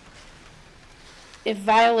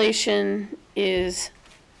violation is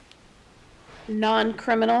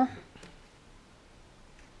non-criminal,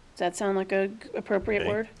 does that sound like a appropriate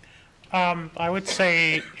Okay. word? I would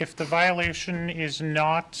say if the violation is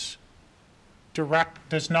not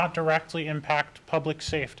does not directly impact public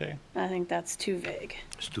safety. I think that's too vague.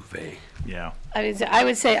 It's too vague. Yeah. I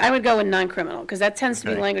would say, I would go with non-criminal, because that tends to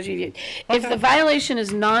be the Okay. language you use. If the violation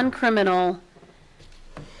is non-criminal,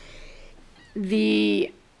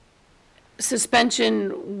 the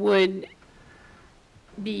suspension would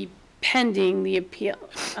be pending the appeal.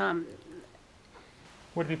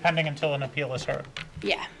 Would be pending until an appeal is heard.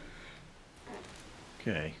 Yeah.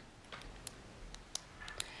 Okay.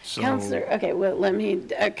 So, Counselor, okay, well, let me,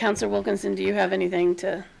 Counselor Wilkinson, do you have anything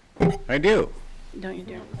to, I do. don't you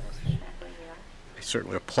do? I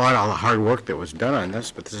certainly applaud all the hard work that was done on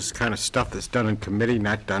this, but this is kind of stuff that's done in committee,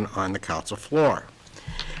 not done on the council floor.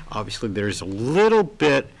 Obviously, there's a little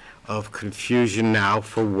bit of confusion now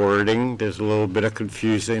for wording. There's a little bit of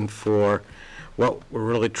confusion for what we're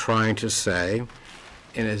really trying to say.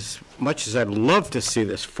 And as much as I'd love to see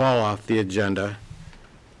this fall off the agenda,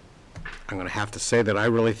 I'm going to have to say that I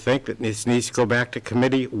really think that this needs to go back to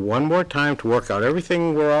committee one more time to work out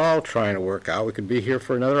everything we're all trying to work out. We could be here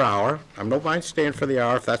for another hour. I don't mind staying for the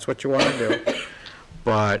hour if that's what you want to do.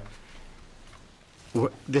 But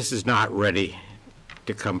this is not ready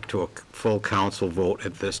to come to a full council vote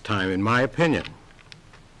at this time, in my opinion.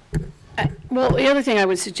 Well, the other thing I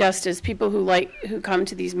would suggest is people who come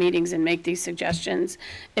to these meetings and make these suggestions,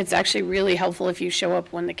 it's actually really helpful if you show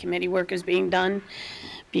up when the committee work is being done,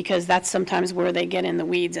 because that's sometimes where they get in the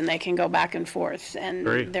weeds and they can go back and forth, and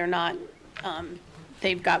Great. they're not,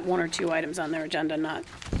 they've got 1 or 2 items on their agenda, not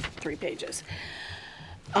 3 pages.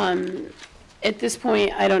 At this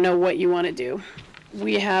point, I don't know what you want to do.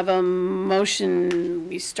 We have a motion,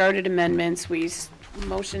 we started amendments,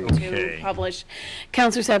 motion to Okay. publish.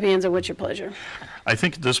 Counselor Sapienza, what's your pleasure? I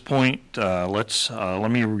think at this point,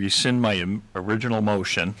 let me rescind my original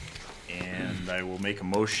motion, and I will make a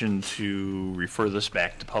motion to refer this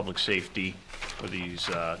back to public safety for these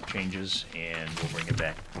changes, and we'll bring it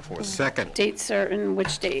back before. the- Second. Date certain,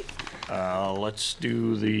 which date? Let's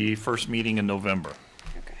do the first meeting in November.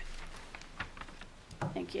 Okay.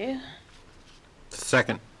 Thank you.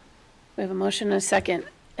 Second. We have a motion and a second.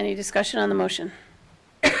 Any discussion on the motion?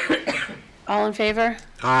 All in favor?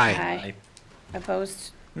 Aye.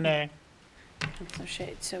 Opposed? Nay. Counselor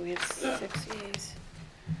Shade, so we have 6 yeas.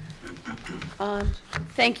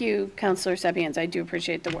 Thank you, Counselor Sapienza, I do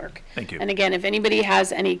appreciate the work. Thank you. And again, if anybody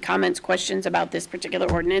has any comments, questions about this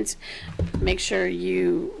particular ordinance, make sure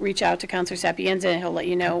you reach out to Counselor Sapienza, and he'll let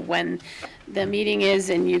you know when the meeting is,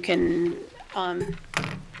 and you can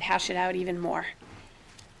hash it out even more.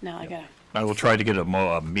 Now I gotta, I will try to get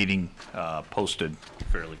a meeting posted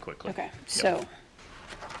fairly quickly. okay, so,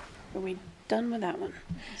 are we done with that one?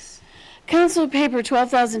 Council Paper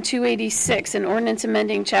 12,286, an ordinance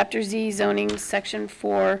amending Chapter Z zoning, Section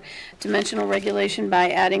 4, dimensional regulation by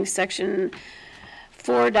adding Section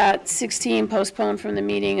 4.16, postponed from the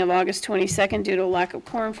meeting of August 22nd due to a lack of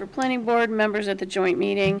quorum for planning board members at the joint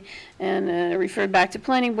meeting, and referred back to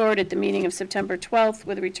planning board at the meeting of September 12th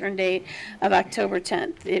with a return date of October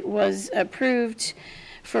 10th. It was approved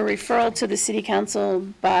for referral to the city council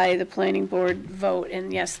by the planning board vote,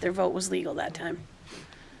 and yes, their vote was legal that time.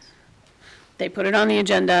 They put it on the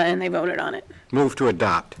agenda and they voted on it. Move to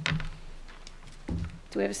adopt. Do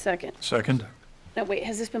we have a second? Second? No, wait,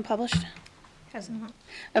 has this been published? Has not.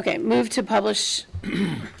 Okay, move to publish.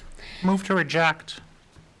 Move to reject.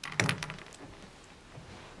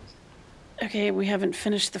 Okay, we haven't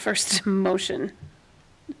finished the first motion.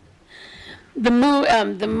 The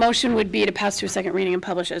motion would be to pass to a second reading and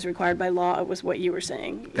publish as required by law. It was what you were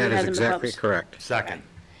saying. It That is hasn't been exactly published. correct. Second.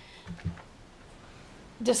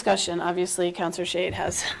 Discussion, obviously, Counselor Shade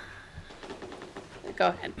has. Go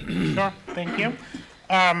ahead. Sure, thank you.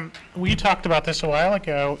 We talked about this a while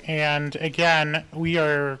ago, and again, we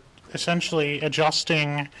are essentially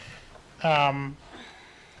adjusting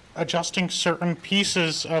certain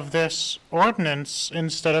pieces of this ordinance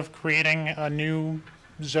instead of creating a new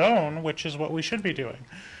zone, which is what we should be doing.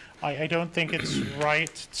 I don't think it's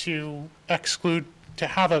right to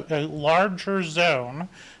have a larger zone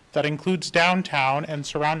that includes downtown and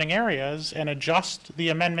surrounding areas, and adjust the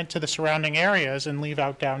amendment to the surrounding areas and leave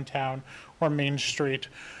out downtown or Main Street.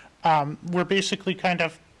 We're basically kind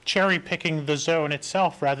of cherry picking the zone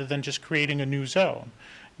itself rather than just creating a new zone.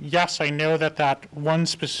 Yes, I know that one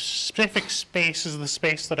specific space is the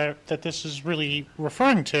space that this is really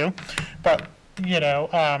referring to, but,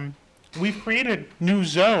 we've created new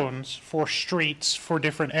zones for streets for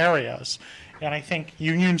different areas. And I think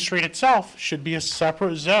Union Street itself should be a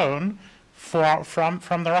separate zone from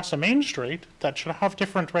the rest of Main Street that should have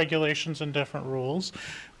different regulations and different rules.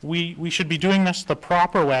 we should be doing this the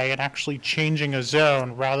proper way and actually changing a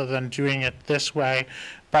zone rather than doing it this way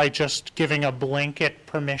by just giving a blanket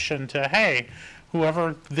permission to, hey,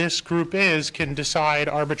 whoever this group is can decide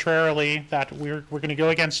arbitrarily that we're going to go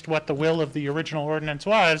against what the will of the original ordinance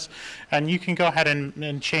was, and you can go ahead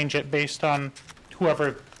and change it based on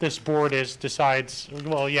whoever this board is decides,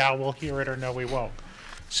 well, yeah, we'll hear it, or no, we won't.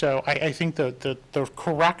 So I think the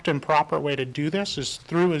correct and proper way to do this is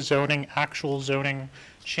through a actual zoning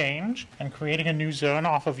change and creating a new zone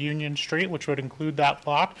off of Union Street, which would include that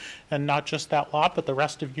lot, and not just that lot, but the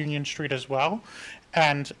rest of Union Street as well.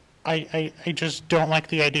 And I just don't like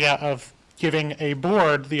the idea of giving a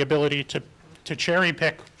board the ability to cherry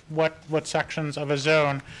pick what sections of a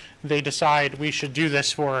zone they decide we should do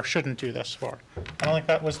this for or shouldn't do this for. I don't think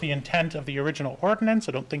that was the intent of the original ordinance.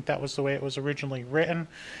 I don't think that was the way it was originally written,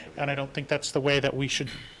 and I don't think that's the way that we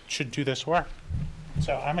should do this work.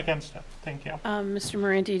 So I'm against it. Thank you. Mr.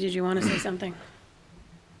 Moranti, did you want to say something?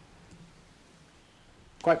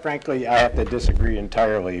 Quite frankly, I have to disagree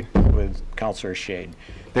entirely with Councilor Shade.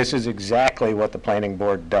 This is exactly what the planning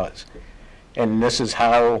board does. And this is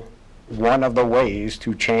how, one of the ways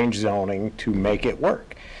to change zoning to make it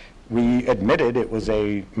work. We admitted it was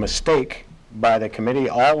a mistake by the committee,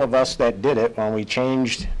 all of us that did it, when we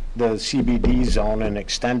changed the CBD zone and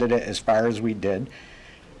extended it as far as we did.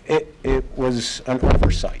 It was an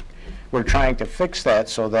oversight. We're trying to fix that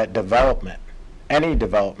so that any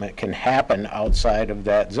development can happen outside of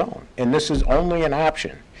that zone. And this is only an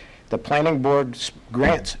option. The planning board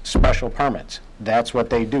grants special permits. That's what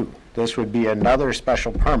they do. This would be another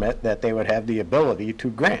special permit that they would have the ability to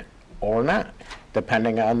grant or not,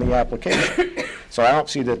 depending on the application. So I don't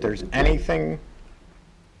see that there's anything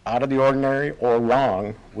out of the ordinary or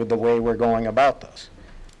wrong with the way we're going about this.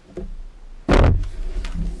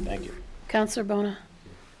 Thank you. Councilor Bona.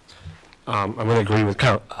 I'm going to agree with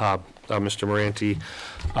Mr. Moranti.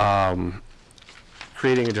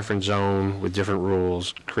 Creating a different zone with different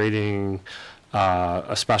rules, creating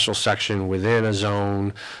a special section within a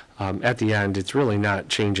zone, at the end, it's really not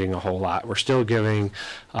changing a whole lot. We're still giving,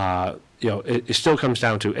 it still comes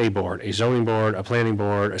down to a board, a zoning board, a planning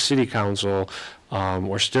board, a city council.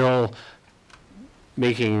 We're still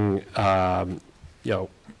making,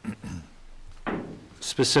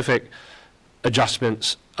 specific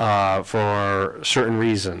adjustments for certain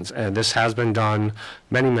reasons, and this has been done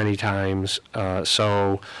many, many times.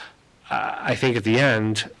 So I think at the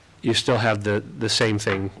end, you still have the same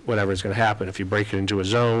thing, whatever is going to happen. If you break it into a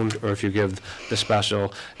zone, or if you give the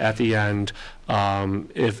special at the end,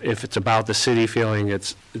 if it's about the city feeling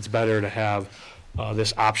it's better to have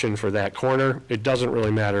this option for that corner, it doesn't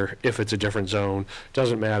really matter if it's a different zone. It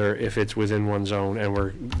doesn't matter if it's within one zone, and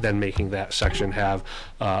we're then making that section have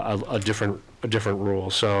a different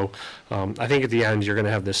rule. So I think at the end, you're going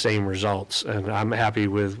to have the same results, and I'm happy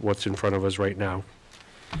with what's in front of us right now.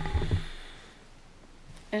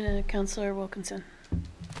 And Councilor Wilkinson.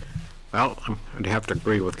 Well, I'd have to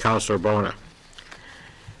agree with Councilor Bona.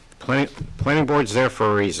 Planning board's there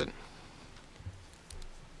for a reason.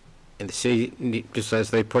 And the city, just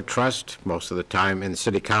as they put trust most of the time, and the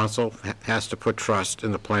city council has to put trust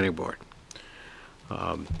in the planning board.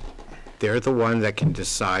 They're the one that can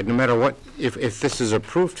decide, no matter what, if this is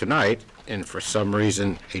approved tonight, and for some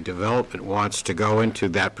reason a development wants to go into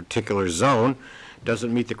that particular zone,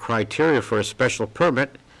 doesn't meet the criteria for a special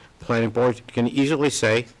permit, planning board can easily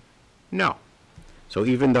say no. So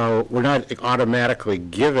even though we're not automatically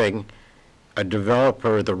giving a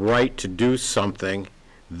developer the right to do something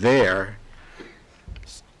there,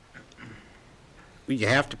 you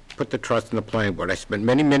have to put the trust in the planning board. I spent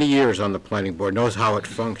many, many years on the planning board, knows how it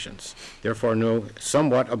functions, therefore know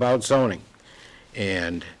somewhat about zoning.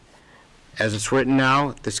 And as it's written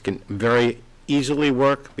now, this can very easily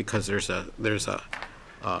work because there's a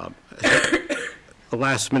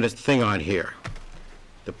last minute thing on here.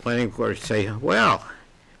 The planning board say, well,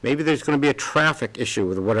 maybe there's going to be a traffic issue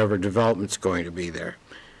with whatever development's going to be there.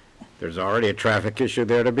 There's already a traffic issue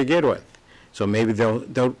there to begin with. So maybe they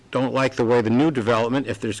don't like the way the new development,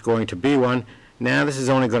 if there's going to be one. Now this is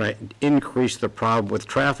only going to increase the problem with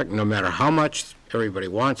traffic, no matter how much everybody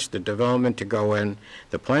wants the development to go in.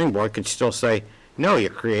 The planning board could still say, no,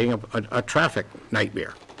 you're creating a traffic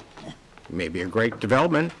nightmare. Maybe a great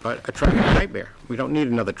development, but a traffic nightmare. We don't need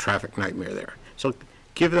another traffic nightmare there. So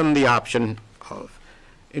give them the option of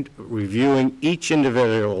reviewing each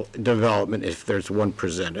individual development if there's one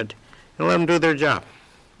presented, and let them do their job.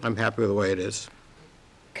 I'm happy with the way it is.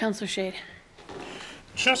 Councilor Shade.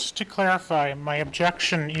 Just to clarify, my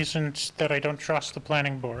objection isn't that I don't trust the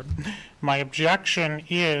planning board. My objection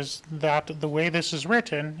is that the way this is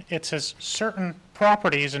written, it says certain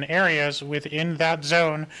properties and areas within that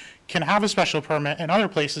zone can have a special permit and other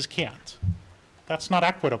places can't. That's not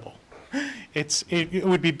equitable. It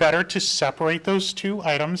would be better to separate those two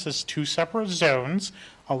items as two separate zones,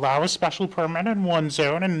 allow a special permit in one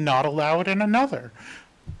zone and not allow it in another.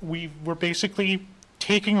 We were basically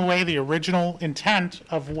taking away the original intent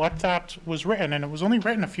of what that was written, and it was only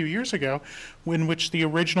written a few years ago, in which the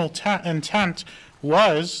original intent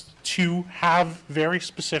was to have very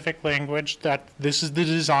specific language that this is the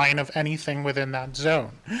design of anything within that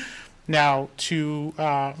zone. Now, to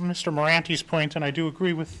Mr. Moranti's point, and I do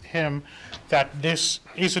agree with him, that this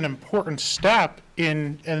is an important step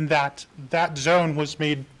in that that zone was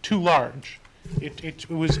made too large. It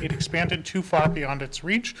expanded too far beyond its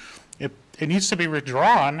reach. It needs to be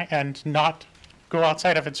withdrawn and not go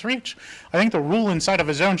outside of its reach. I think the rule inside of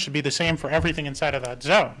a zone should be the same for everything inside of that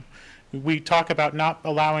zone. We talk about not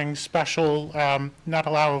allowing not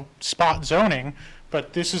allow spot zoning,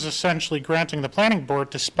 but this is essentially granting the planning board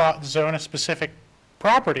to spot zone a specific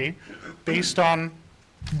property based on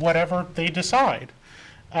whatever they decide.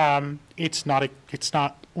 It's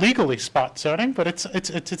not legally spot zoning, but it's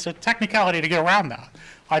a technicality to get around that.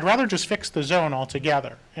 I'd rather just fix the zone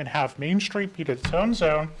altogether and have Main Street be its own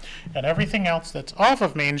zone, and everything else that's off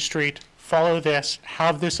of Main Street follow this,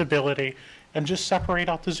 have this ability, and just separate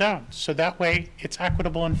out the zones. So that way it's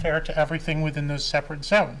equitable and fair to everything within those separate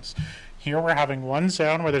zones. Here we're having one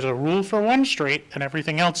zone where there's a rule for one street and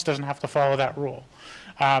everything else doesn't have to follow that rule.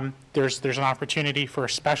 There's an opportunity for a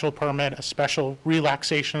special permit, a special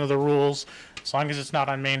relaxation of the rules, as long as it's not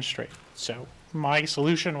on Main Street. So my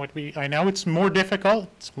solution would be, I know it's more difficult,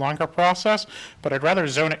 it's a longer process, but I'd rather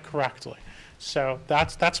zone it correctly. So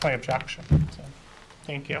that's my objection. So,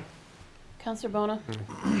 thank you. Counselor Bona?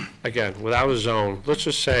 Again, without a zone, let's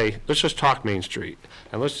just talk Main Street,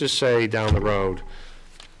 and let's just say down the road,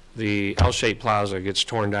 the L-shaped plaza gets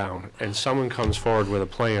torn down, and someone comes forward with a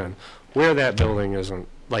plan where that building isn't,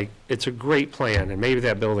 like, it's a great plan, and maybe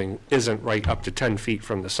that building isn't right up to 10 feet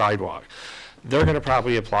from the sidewalk. They're going to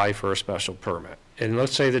probably apply for a special permit. And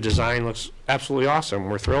let's say the design looks absolutely awesome,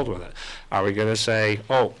 we're thrilled with it. Are we going to say,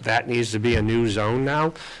 oh, that needs to be a new zone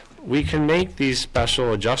now? We can make these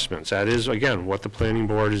special adjustments. That is, again, what the planning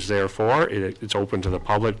board is there for. It's open to the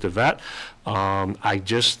public to vet. I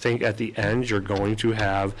just think at the end you're going to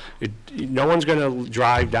have, no one's going to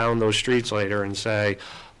drive down those streets later and say,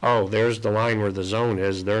 oh, there's the line where the zone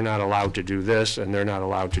is. They're not allowed to do this and they're not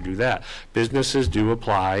allowed to do that. Businesses do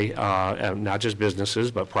apply, not just businesses,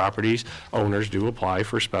 but properties, owners do apply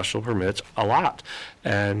for special permits a lot.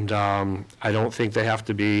 And I don't think they have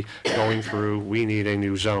to be going through, we need a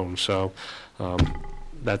new zone. So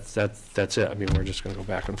that's it. I mean, we're just going to go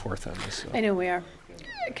back and forth on this. So. I know we are.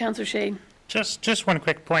 Counselor Shade. Just one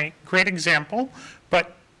quick point. Great example,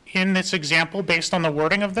 but in this example, based on the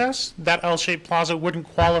wording of this, that L-shaped plaza wouldn't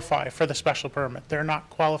qualify for the special permit. They're not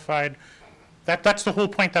qualified. That's the whole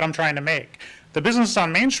point that I'm trying to make. The businesses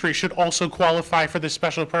on Main Street should also qualify for this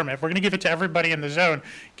special permit. If we're going to give it to everybody in the zone,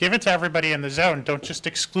 give it to everybody in the zone. Don't just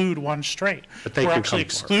exclude one street. But they we're can actually come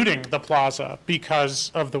excluding the plaza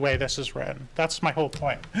because of the way this is written. That's my whole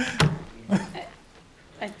point.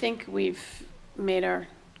 I think we've made our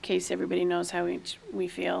case. Everybody knows how we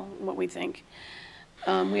feel, what we think.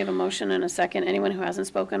 We have a motion and a second. Anyone who hasn't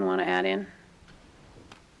spoken want to add in?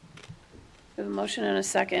 We have a motion and a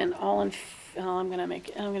second. I'm going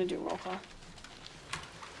to do a roll call.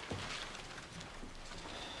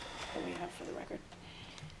 What we have for the record.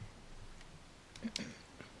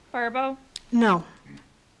 Barbo, No.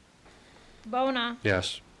 Bona,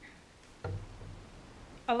 Yes.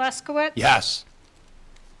 Alaskowitz. Yes.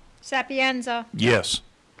 Sapienza, Yes.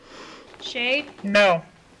 Shade, No.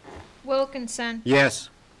 Wilkinson, Yes.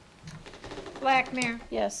 Blackmere.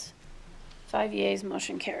 Yes. 5 yeas,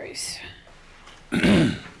 motion carries.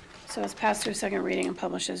 So it's passed through second reading and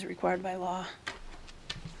published as required by law.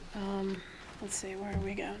 Let's see, where do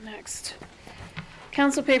we go next?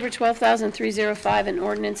 Council Paper 12,305, an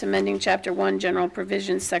ordinance amending Chapter 1, General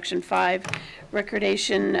Provisions, Section 5,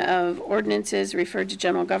 recordation of ordinances referred to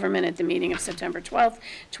general government at the meeting of September 12th,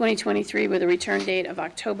 2023, with a return date of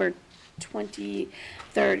October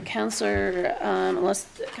 23rd. Councilor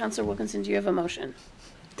Wilkinson, do you have a motion?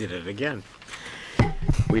 Did it again.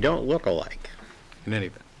 We don't look alike in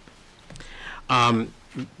any event.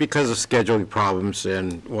 Because of scheduling problems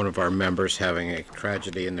and one of our members having a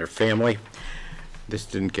tragedy in their family, this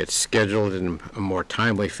didn't get scheduled in a more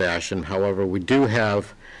timely fashion. However, we do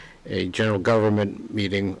have a general government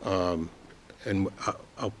meeting, and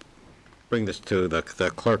I'll bring this to the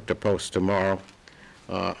clerk to post tomorrow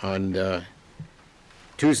on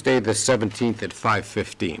Tuesday the 17th at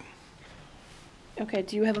 5:15. Okay,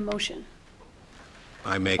 do you have a motion?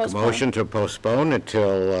 I make a Postpone. motion to postpone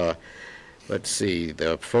until, let's see,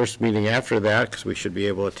 the first meeting after that, because we should be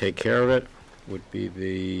able to take care of it, would be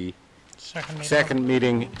the second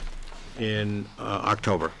meeting in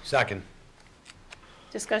October. Second.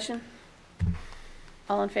 Discussion?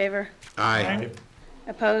 All in favor? Aye.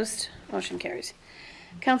 Opposed? Motion carries.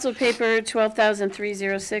 Council Paper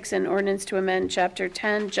 12,306, an ordinance to amend Chapter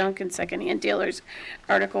 10, Junk and Secondhand Dealers,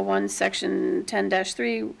 Article 1, Section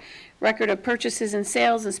 10-3, Record of Purchases and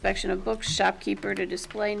Sales, Inspection of Books, Shopkeeper to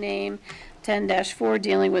Display Name, 10-4,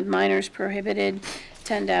 Dealing with Minors Prohibited,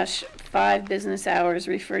 10-5, Business Hours,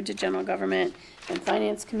 referred to General Government and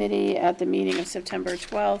Finance Committee at the meeting of September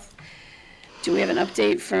 12th. Do we have an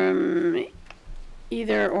update from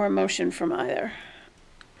either or a motion from either?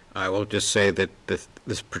 I will just say that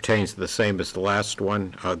this pertains to the same as the last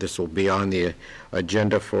one. This will be on the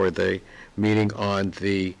agenda for the meeting on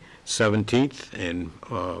the 17th, and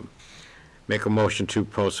make a motion to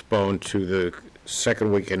postpone to the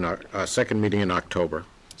second meeting in October.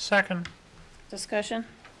 Second. Discussion?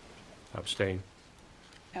 Abstain.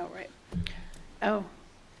 Outright. Oh,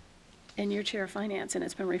 and you're Chair of Finance, and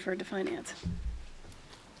it's been referred to Finance.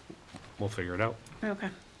 We'll figure it out. Okay.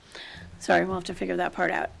 Sorry, we'll have to figure that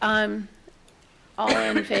part out. All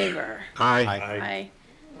in favor? Aye. Aye.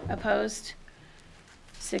 Opposed?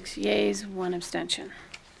 6 yeas, 1 abstention.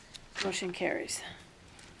 Motion carries.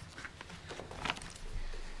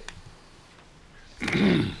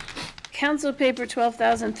 Council Paper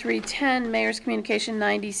 12,310, Mayor's Communication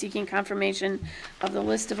 90, seeking confirmation of the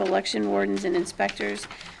list of election wardens and inspectors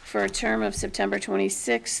for a term of September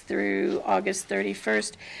 26th through August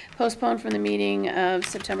 31st, postponed from the meeting of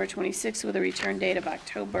September 26th with a return date of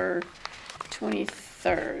October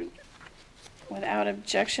 23rd. Without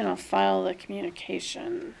objection, I'll file the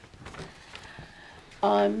communication.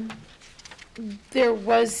 There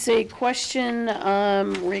was a question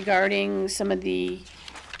regarding some of the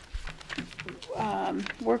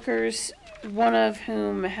workers, one of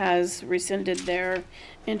whom has rescinded their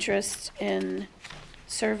interest in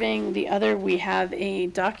serving. The other, we have a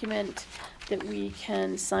document that we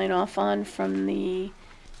can sign off on from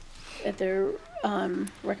at their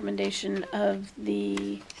recommendation of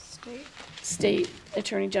the State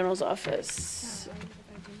Attorney General's office.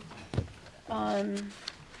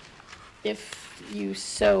 If you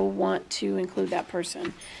so want to include that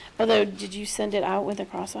person. Although, did you send it out with a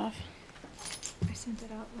cross-off? I sent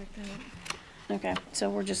it out like that. Okay,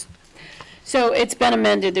 so it's been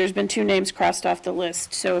amended. There's been 2 names crossed off the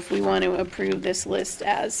list. So if we want to approve this list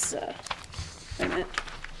as, wait a minute,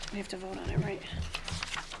 we have to vote on it, right?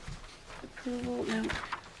 Approval, no.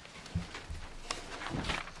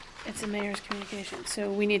 It's a mayor's communication,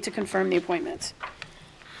 so we need to confirm the appointments.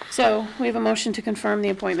 So we have a motion to confirm the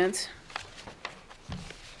appointments.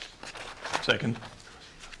 Second.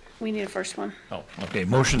 We need a first one. Oh, okay.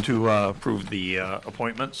 Motion to approve the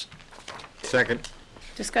appointments. Second.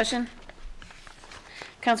 Discussion?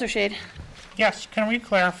 Counselor Shade? Yes, can we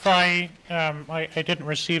clarify, I didn't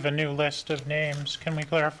receive a new list of names. Can we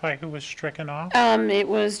clarify who was stricken off? It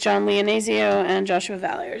was John Leonazio and Joshua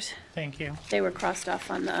Valiers. Thank you. They were crossed off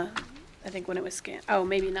on the, I think when it was scanned. Oh,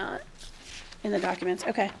 maybe not in the documents.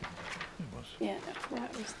 Okay. Yeah, no,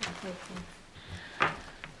 that was the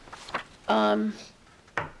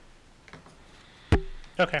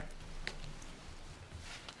Okay.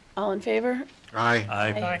 all in favor? Aye.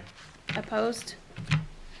 Aye. Opposed?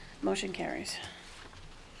 Motion carries.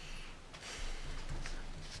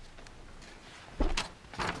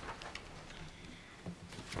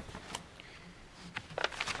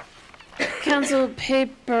 Council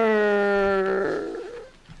Paper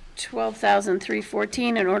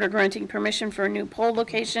 12,314, an order granting permission for a new pole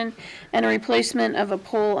location and a replacement of a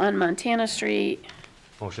pole on Montana Street.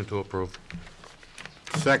 Motion to approve.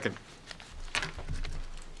 Second.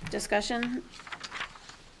 Discussion?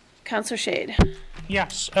 Counselor Shade?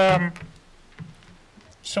 Yes,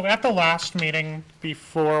 so at the last meeting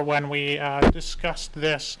before when we discussed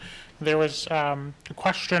this, there was a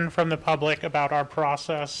question from the public about our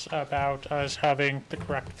process, about us having the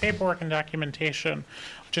correct paperwork and documentation.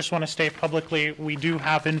 Just want to state publicly, we do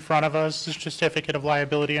have in front of us the certificate of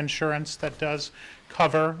liability insurance that does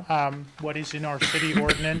cover what is in our city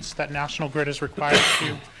ordinance that National Grid is required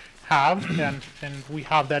to have, and we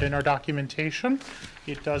have that in our documentation.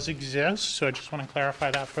 It does exist, so I just want to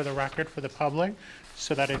clarify that for the record, for the public,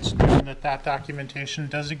 so that it's known that that documentation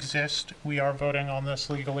does exist. We are voting on this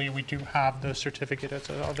legally. We do have the certificate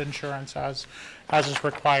of insurance as is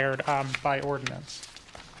required by ordinance.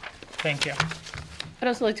 Thank you. I'd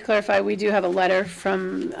also like to clarify, we do have a letter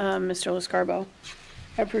from Mr. Lascarbo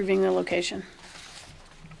approving the location.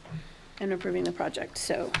 and approving the project,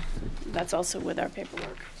 so that's also with our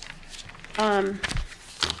paperwork.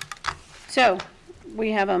 So,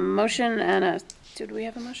 we have a motion and a, did we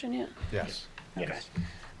have a motion yet? Yes. Yes.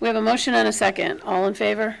 We have a motion and a second. All in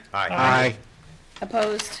favor? Aye.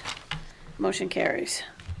 Opposed? Motion carries.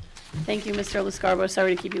 Thank you, Mr. LaScarbo.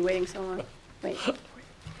 Sorry to keep you waiting so long. Wait.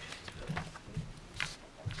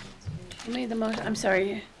 Who made the motion? I'm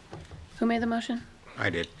sorry. Who made the motion? I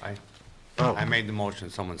did. I made the motion,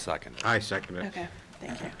 someone seconded. I second it. Okay,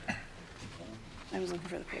 thank you. I was looking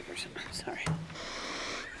for the papers, sorry.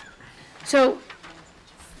 So,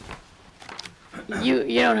 you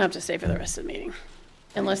don't have to stay for the rest of the meeting,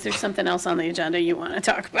 unless there's something else on the agenda you want to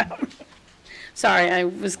talk about. Sorry, I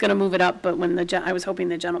was going to move it up, but when I was hoping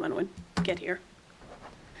the gentleman would get here.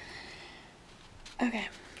 Okay.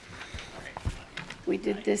 We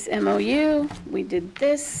did this MOU, we did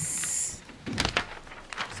this.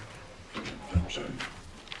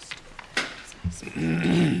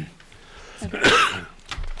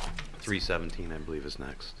 317, I believe, is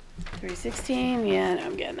next. 316, yeah, no,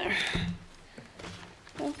 I'm getting there.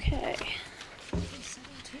 Okay.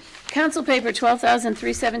 Council Paper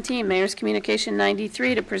 12,317, Mayor's Communication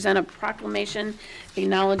 93, to present a proclamation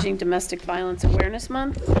acknowledging Domestic Violence Awareness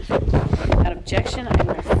Month. Without objection,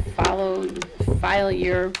 I will file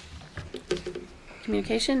your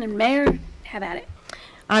communication, and Mayor, have at it.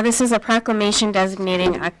 This is a proclamation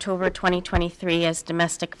designating October 2023 as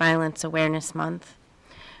Domestic Violence Awareness Month.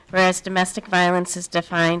 Whereas domestic violence is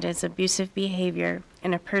defined as abusive behavior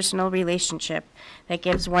in a personal relationship that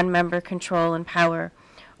gives one member control and power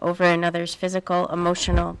over another's physical,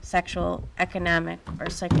 emotional, sexual, economic, or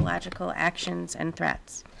psychological actions and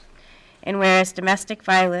threats. And whereas domestic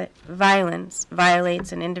violence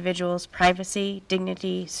violates an individual's privacy,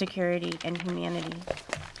 dignity, security, and humanity.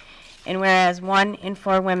 And whereas 1 in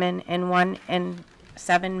 4 women and 1 in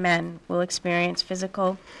 7 men will experience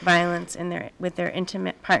physical violence with their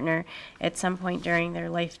intimate partner at some point during their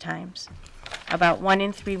lifetimes. About 1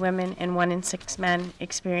 in 3 women and 1 in 6 men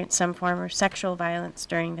experience some form of sexual violence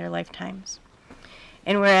during their lifetimes.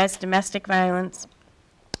 And whereas domestic violence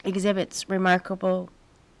exhibits remarkable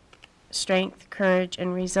strength, courage,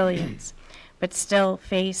 and resilience, but still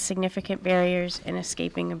face significant barriers in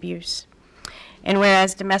escaping abuse. And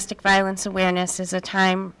whereas domestic violence awareness is a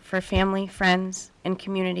time for family, friends, and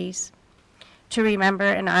communities to remember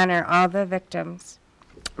and honor all the victims,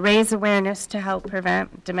 raise awareness to help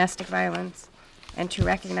prevent domestic violence, and to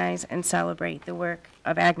recognize and celebrate the work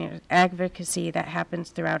of advocacy that happens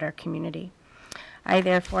throughout our community. I,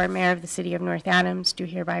 therefore, Mayor of the City of North Adams, do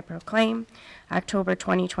hereby proclaim October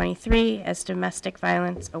 2023 as Domestic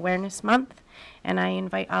Violence Awareness Month, and I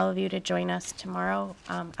invite all of you to join us tomorrow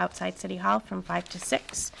outside City Hall from 5 to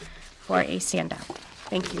 6 for a stand-up.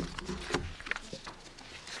 Thank you.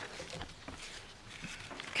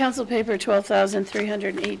 Council Paper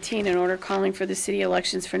 12,318, in order calling for the city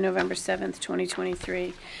elections for November 7th,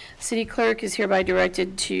 2023. City Clerk is hereby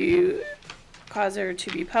directed to cause her to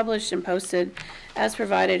be published and posted as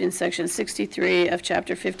provided in Section 63 of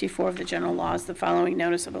Chapter 54 of the General Laws, the following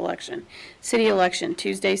notice of election. City election,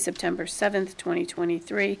 Tuesday, September 7th,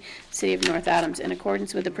 2023, City of North Adams. In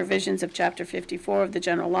accordance with the provisions of Chapter 54 of the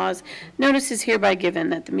General Laws, notice is hereby given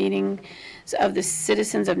that the meetings of the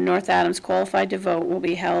citizens of North Adams qualified to vote will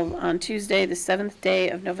be held on Tuesday, the 7th day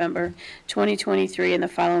of November, 2023, in the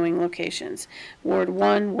following locations: Ward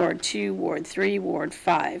 1, Ward 2, Ward 3, Ward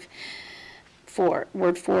 5.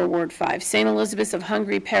 Ward 4, Ward 5. St. Elizabeth's of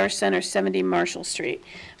Hungary Parish Center, 70 Marshall Street.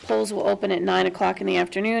 Polls will open at 9 o'clock in the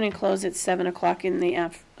afternoon and close at 7 o'clock in the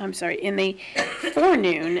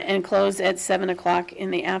forenoon and close at 7 o'clock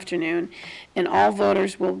in the afternoon. And all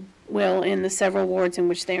voters will in the several wards in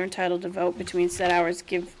which they are entitled to vote between said hours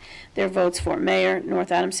give their votes for Mayor,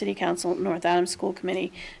 North Adams City Council, North Adams School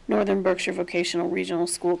Committee, Northern Berkshire Vocational Regional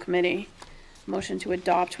School Committee. Motion to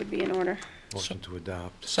adopt would be in order. Motion to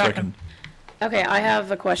adopt. Second. Okay, I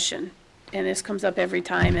have a question, and this comes up every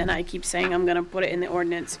time, and I keep saying I'm gonna put it in the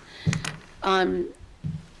ordinance.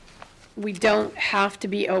 We don't have to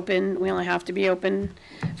be open, we only have to be open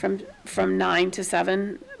from 9 to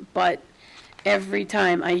 7, but every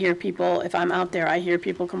time I hear people, if I'm out there, I hear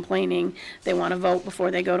people complaining, they wanna vote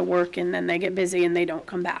before they go to work, and then they get busy and they don't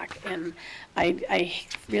come back. And I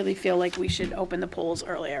really feel like we should open the polls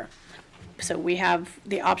earlier. So we have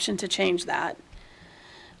the option to change that.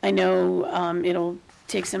 I know it'll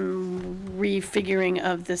take some refiguring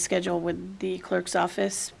of the schedule with the clerk's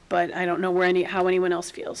office, but I don't know how anyone else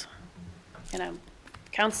feels. And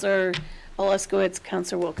Councilor Alaskowitz,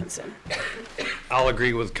 Councilor Wilkinson. I'll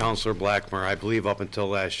agree with Councilor Blackmer. I believe up until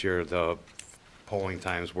last year, the polling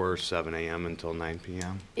times were 7 a.m. until 9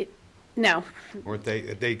 p.m. No, Weren't they,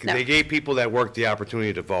 No. they gave people that worked the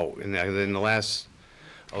opportunity to vote. And in the last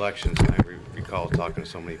elections, I recall talking to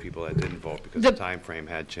so many people that didn't vote because the time frame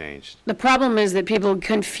had changed. the problem is that people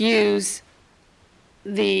confuse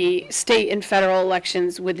the state and federal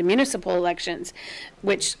elections with the municipal elections,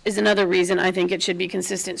 which is another reason I think it should be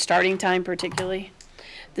consistent starting time particularly.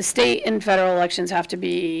 The state and federal elections have to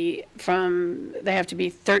be they have to be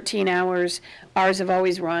 13 hours. Ours have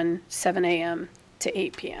always run 7 a.m. to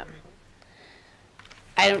 8 p.m.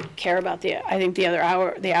 I don't care about I think the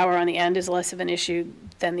hour on the end is less of an issue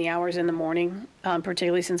than the hours in the morning,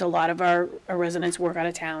 particularly since a lot of our residents work out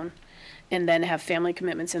of town and then have family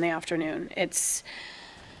commitments in the afternoon.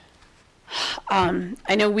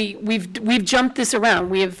 I know we've jumped this around.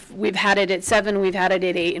 We've had it at 7, we've had it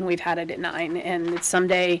at 8, and we've had it at 9. And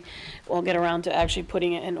someday we'll get around to actually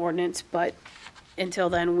putting it in ordinance. But until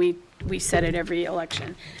then, we set it every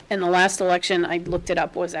election. And the last election, I looked it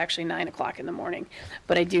up, was actually 9 o'clock in the morning.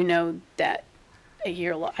 But I do know that I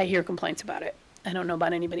hear complaints about it. I don't know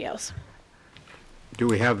about anybody else. Do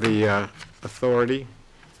we have the authority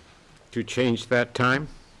to change that time?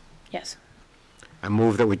 Yes. I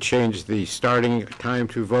move that we change the starting time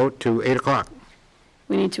to vote to 8 o'clock.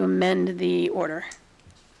 We need to amend the order.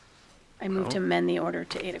 I move to amend the order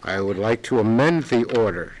to 8 o'clock. I would like to amend the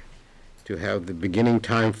order to have the beginning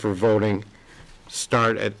time for voting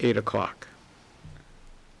start at 8 o'clock.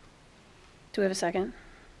 Do we have a second?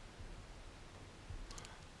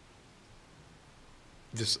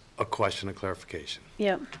 Just a question of clarification.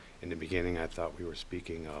 Yep. In the beginning, I thought we were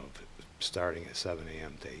speaking of starting at 7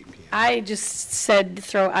 a.m. to 8 p.m. I just said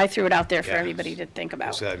I threw it out there for Yes. everybody to think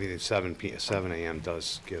about. So, I mean, 7 a.m.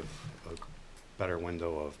 does give a better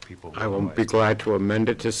window of people. I will be glad to amend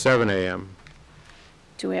it to 7 a.m.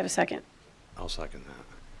 Do we have a second? I'll second that.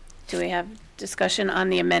 Do we have discussion on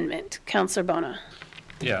the amendment? Counselor Bona?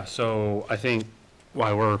 Yeah, so I think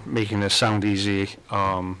while we're making this sound easy,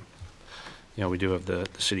 we do have the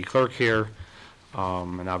city clerk here,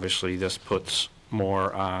 and obviously this puts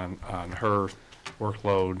more on her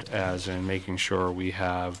workload, as in making sure we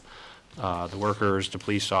have the workers, the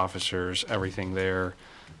police officers, everything there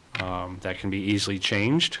that can be easily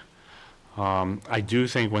changed. I do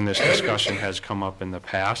think when this discussion has come up in the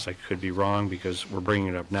past, I could be wrong because we're bringing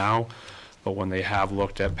it up now, but when they have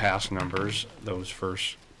looked at past numbers, those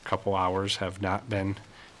first couple hours have not been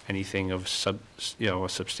anything of a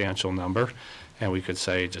substantial number. And we could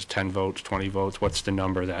say just 10 votes, 20 votes, what's the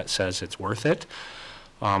number that says it's worth it?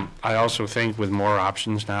 I also think with more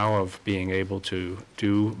options now of being able to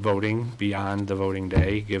do voting beyond the voting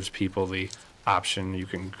day gives people the option. You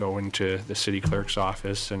can go into the city clerk's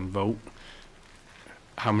office and vote.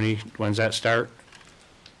 When's that start?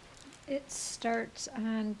 It starts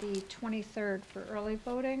on the 23rd for early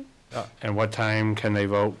voting. And what time can they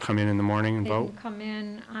vote, come in the morning and They vote? can come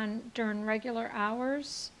in during regular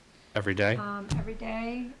hours. Every day? Every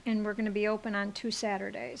day, and we're going to be open on 2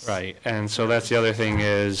 Saturdays. Right, and so that's the other thing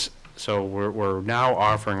is, so we're now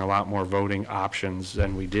offering a lot more voting options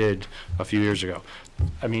than we did a few years ago.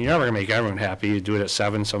 I mean, you're never going to make everyone happy. You do it at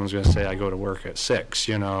 7, someone's going to say, I go to work at 6,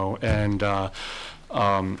 and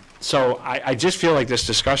so I just feel like this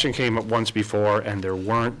discussion came up once before, and there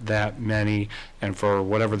weren't that many, and for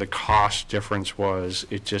whatever the cost difference was,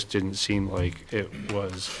 it just didn't seem like it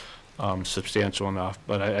was substantial enough.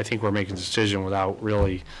 But I think we're making a decision without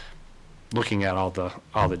really looking at all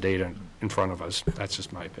the data in front of us. That's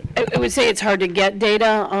just my opinion. I would say it's hard to get data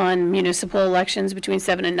on municipal elections between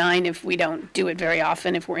 7 and 9 if we don't do it very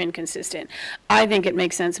often, if we're inconsistent. I think it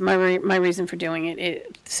makes sense. My reason for doing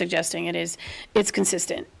it, suggesting it, is it's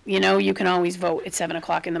consistent. You can always vote at 7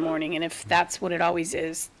 o'clock in the morning, and if that's what it always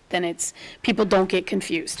is, then people don't get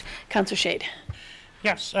confused. Counselor Shade.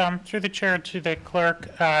 Yes, through the chair to the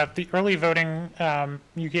clerk, the early voting,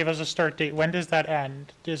 you gave us a start date. When does that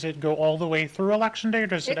end? Does it go all the way through election day, or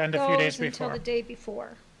does it end a few days before? It goes until the day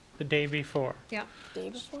before. The day before. Yeah. Day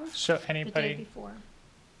before? So The anybody. day before.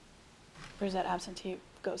 Or is that absentee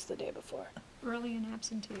goes the day before? Early and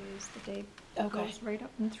absentee is the day, Okay. goes right up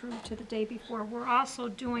and through to the day before. We're also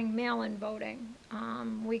doing mail-in voting.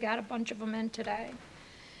 We got a bunch of them in today.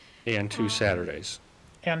 And 2 Saturdays.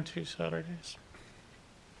 And 2 Saturdays.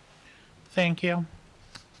 Thank you.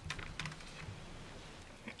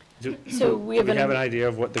 So we have Do we have an idea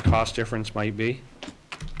of what the cost difference might be?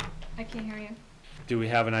 I can't hear you. Do we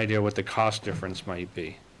have an idea what the cost difference might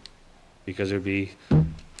be? Because it'd be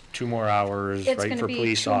 2 more hours, It's right, going to for be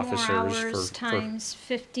police 2 more officers. hours times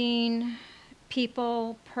 15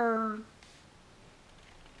 people per,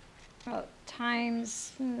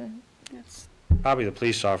 times, Probably the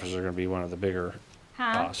police officers are gonna be one of the bigger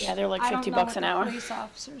Huh? costs? Yeah, they're like I don't 50 know bucks what an the hour. police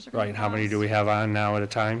officers are Right, gonna and how many do cost. we have on now at a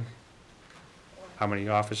time? How many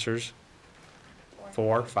officers?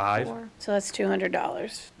 4, 5? So that's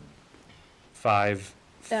 $200. 5,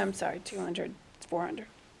 I'm sorry, 200, 400.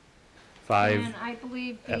 5, And I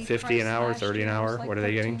believe at the 50 an price hour, last 30 an year was hour? like What are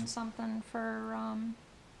they getting? 13 something for,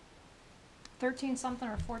 13 something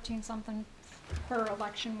or 14 something per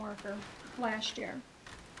election worker last year.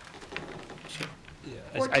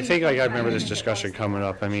 I think like I remember this discussion coming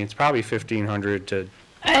up. I mean, it's probably $1,500 to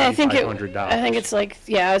I think $2,500. I think it's like,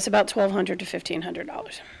 yeah, it's about $1,200 to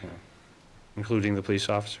 $1,500. Including the police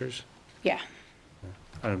officers? Yeah.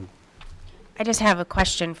 I just have a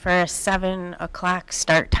question. For a 7 o'clock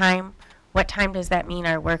start time, what time does that mean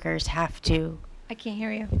our workers have to? I can't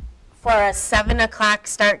hear you. For a 7 o'clock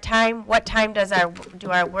start time, what time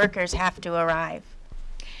do our workers have to arrive?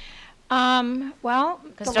 Well, the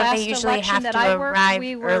Because don't they last usually election have that to I worked, arrive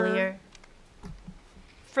we were, earlier?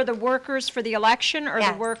 for the workers for the election or the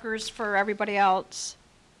Yes. workers for everybody else?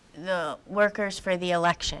 The workers for the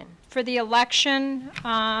election. For the election,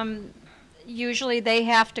 usually they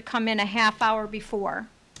have to come in a half hour before.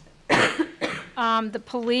 The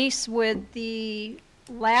police with the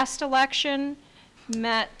last election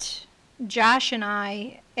met Josh and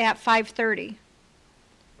I at 5:30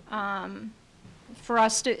 for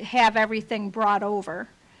us to have everything brought over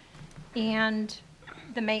and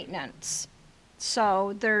the maintenance.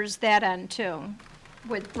 So there's that end too,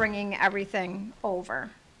 with bringing everything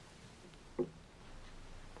over.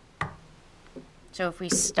 So if we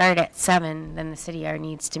start at 7, then the city yard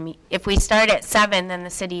needs to meet. If we start at 7, then the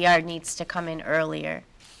city yard needs to come in earlier.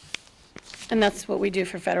 And that's what we do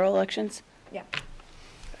for federal elections? Yeah.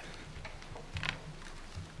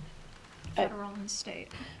 Federal and state.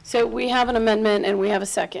 So we have an amendment and we have a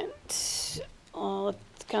second.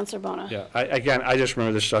 Counselor Bona. Yeah, again, I just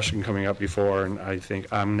remember this discussion coming up before, and I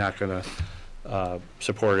think I'm not going to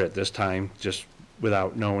support it at this time, just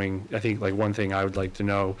without knowing. I think like one thing I would like to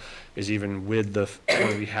know is even with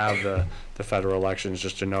when we have the federal elections,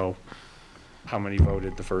 just to know how many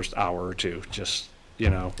voted the first hour or two, just,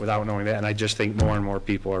 without knowing that. And I just think more and more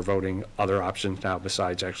people are voting other options now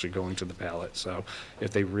besides actually going to the ballot. So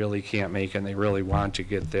if they really can't make it and they really want to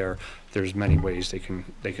get there, there's many ways they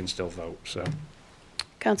can still vote, so.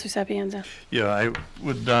 Counselor Sapienza. Yeah, I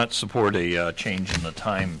would not support a change in the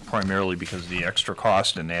time, primarily because of the extra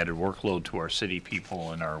cost and added workload to our city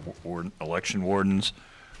people and our election wardens,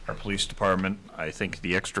 our police department. I think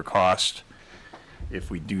the extra cost,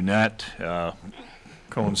 if we do not,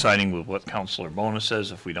 coinciding with what Councilor Bona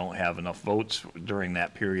says, if we don't have enough votes during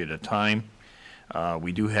that period of time,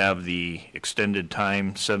 we do have the extended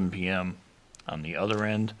time, 7 p.m. on the other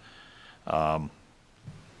end. I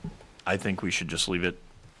think we should just leave it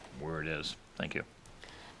where it is. Thank you.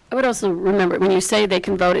 I would also remember, when you say they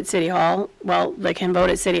can vote at City Hall, well, they can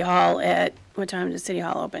vote at City Hall at, what time does City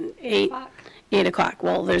Hall open? 8 o'clock.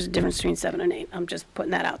 Well, there's a difference between 7 and 8. I'm just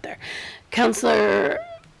putting that out there. Counselor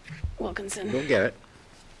Wilkinson. You'll get it.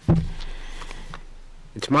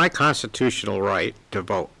 It's my constitutional right to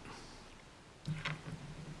vote.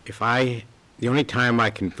 The only time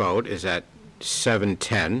I can vote is at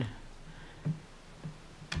 7:10,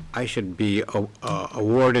 I should be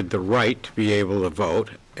awarded the right to be able to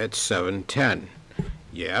vote at 7:10.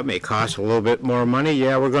 Yeah, it may cost a little bit more money.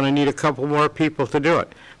 Yeah, we're going to need a couple more people to do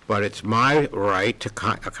it. But it's my right, a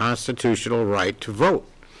constitutional right to vote.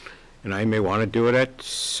 And I may want to do it at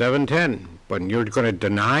 7:10. But you're going to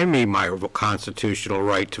deny me my constitutional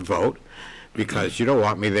right to vote because you don't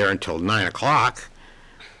want me there until 9 o'clock.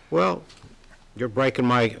 Well, you're breaking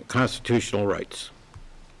my constitutional rights.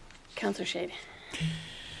 Counselor Shade.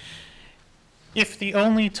 If the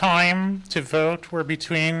only time to vote were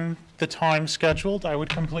between the time scheduled, I would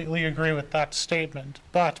completely agree with that statement.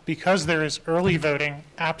 But because there is early voting,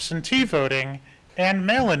 absentee voting, and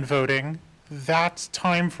mail-in voting, that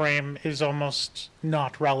time frame is almost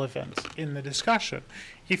not relevant in the discussion.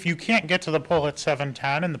 If you can't get to the poll at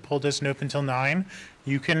 7:10 and the poll doesn't open until 9,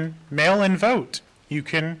 you can mail in vote. You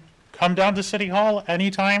can come down to City Hall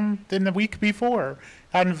anytime in the week before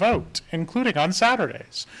and vote, including on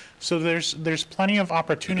Saturdays. So there's plenty of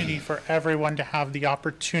opportunity for everyone to have the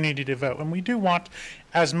opportunity to vote. And we do want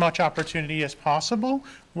as much opportunity as possible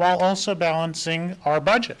while also balancing our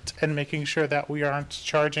budget and making sure that we aren't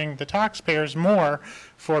charging the taxpayers more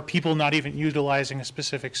for people not even utilizing a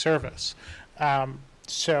specific service.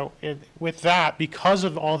 With that, because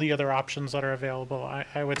of all the other options that are available,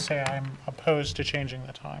 I would say I'm opposed to changing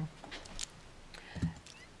the time.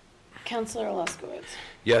 Counselor Alaskowitz.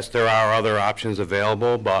 Yes, there are other options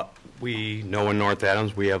available, but we know in North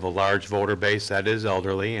Adams we have a large voter base that is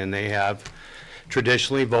elderly, and they have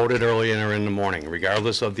traditionally voted earlier in the morning.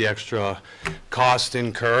 Regardless of the extra cost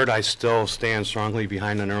incurred, I still stand strongly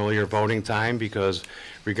behind an earlier voting time because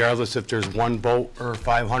regardless if there's one vote or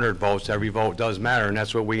 500 votes, every vote does matter, and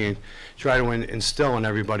that's what we try to instill in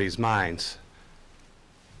everybody's minds.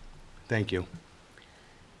 Thank you.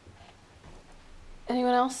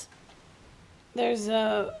 Anyone else? There's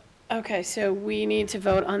a, okay, so we need to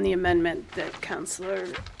vote on the amendment that Counselor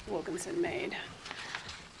Wilkinson made.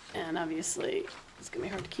 And obviously, it's gonna be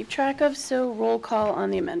hard to keep track of, so roll call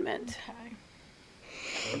on the amendment.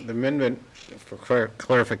 The amendment, for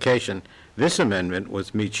clarification, this amendment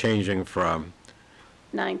was me changing from,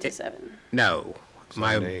 9 to 7. no,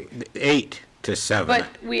 7 to 8 to 7. But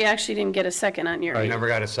we actually didn't get a second on your. I never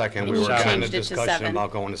got a second. We You were kind of changed it to discussion 7.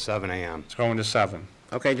 about going to 7 a.m. It's going to 7.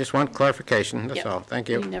 Okay, just want clarification, that's Yep. all. Thank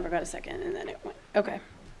You you. never got a second, and then it went, okay.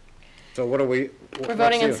 So what are we? We're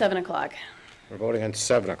voting on 7 o'clock. We're voting on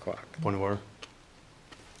 7 o'clock. Point of order.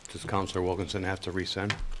 Does Counselor Wilkinson have to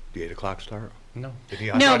resend the 8 o'clock start? No. Did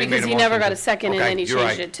he? I No, thought he made because he never motion got to- a second, and Okay, then he you're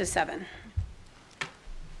changed right. it to 7.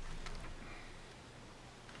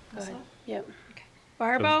 Go ahead. Yep.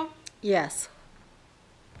 Barbo, Yes.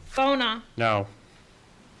 Bona, No.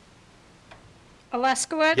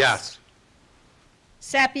 Alaskowitz. Yes.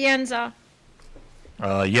 Sapienza,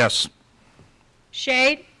 Yes.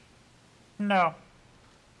 Shade, No.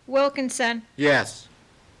 Wilkinson, Yes.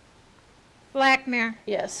 Blackmere.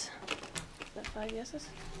 Yes. Is that 5 yeses?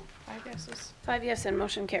 5 yeses. 5 yes, and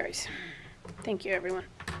motion carries. Thank you, everyone.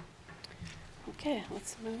 Okay,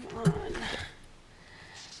 let's move on.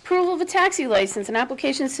 Approval of a taxi license, an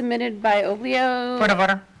application submitted by Oblio. Point of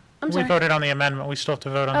order. I'm We sorry. voted on the amendment. We still have to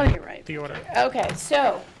vote on Oh, the you're right. the order. Okay,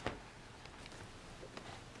 so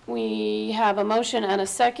we have a motion and a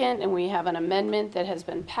second, and we have an amendment that has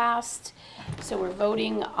been passed. So we're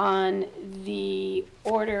voting on the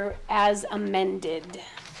order as amended.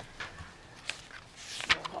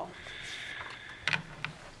 Roll call.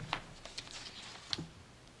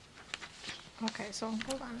 Okay, so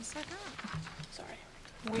hold on a second. Sorry.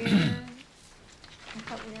 Where, I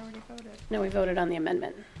thought we already voted. No, we voted on the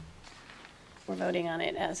amendment. We're voting on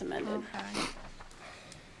it as amended. Okay,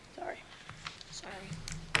 Sorry.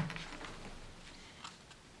 sorry.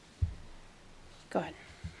 Go ahead.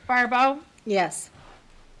 Barbo, Yes.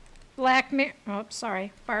 Blackmere, oh,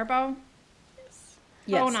 sorry, Barbo, Yes.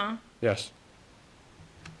 Bona, Yes.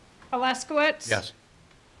 Alaskowitz. Yes.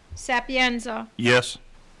 Sapienza, Yes.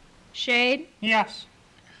 Shade, Yes.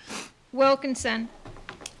 Wilkinson,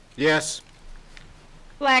 Yes.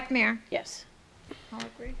 Blackmere. Yes. All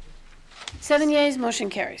agree. 7 yeas, motion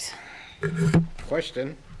carries.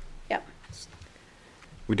 Question. Yep.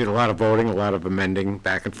 We did a lot of voting, a lot of amending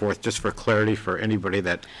back and forth, just for clarity for anybody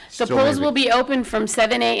that The still may polls will be open from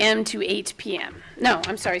 7 a.m. to 8 p.m. No,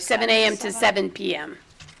 I'm sorry, 7 a.m. to 7 p.m.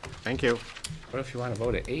 Thank you. What if you want to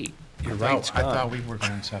vote at 8? You're right, right, I thought we were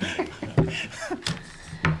going 7.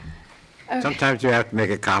 Sometimes you have to make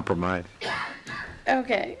a compromise.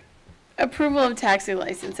 Okay. Approval of taxi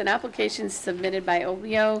license. An application submitted by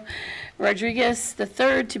Olio Rodriguez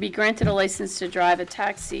III to be granted a license to drive a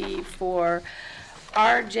taxi for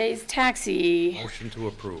RJ's Taxi. Motion to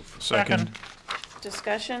approve. Second.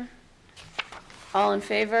 Discussion? All in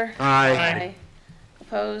favor? Aye.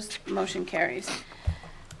 Opposed? Motion carries.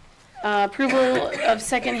 Approval of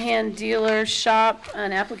secondhand dealer shop.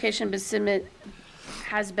 An application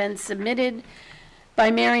has been submitted by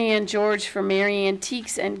Mary Ann George for Mary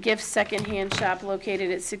Antiques and Gifts Secondhand Shop located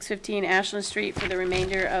at 615 Ashland Street for the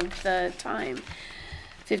remainder of the time.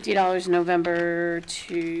 $50 November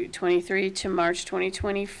 23 to March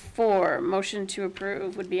 2024. Motion to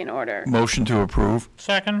approve would be in order. Motion to approve.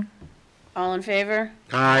 Second. All in favor?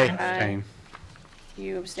 Aye. Abstain.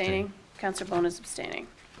 You abstaining? Counselor Bona's abstaining.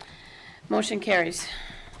 Motion carries.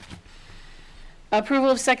 Approval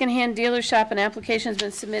of secondhand dealer shop. An application has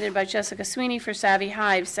been submitted by Jessica Sweeney for Savvy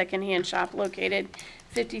Hive Secondhand Shop located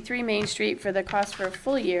 53 Main Street for the cost for a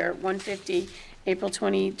full year, $150, April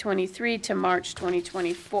 2023 to March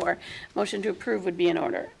 2024. Motion to approve would be in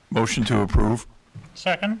order. Motion to approve.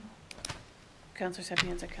 Second. Counselor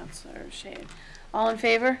Sapienza, Counselor Shade. All in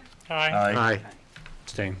favor? Aye. Aye.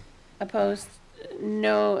 Abstain. Opposed?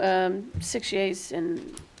 No, 6 yeas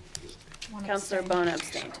and One Counselor abstain. Bona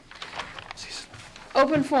abstained.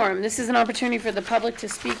 Open forum. This is an opportunity for the public to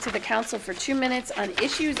speak to the council for 2 minutes on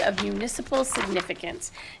issues of municipal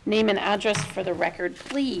significance. Name and address for the record,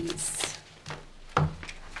 please.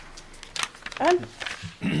 Ed?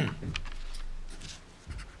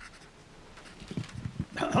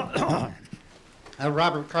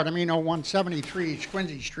 Robert Cardamino, 173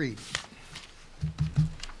 Squincy Street.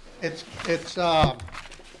 It's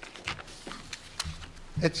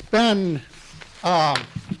it's been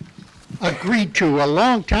agreed to a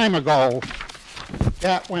long time ago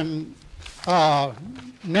that when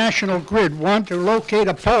National Grid wanted to locate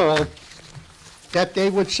a pole, that they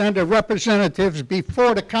would send a representatives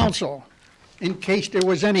before the council in case there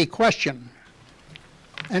was any question.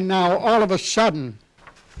 And now, all of a sudden,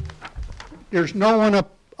 there's no one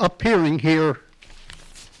appearing here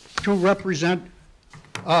to represent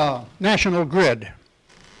National Grid.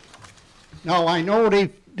 Now, I know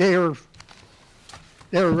they're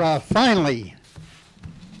finally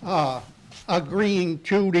agreeing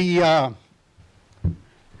to the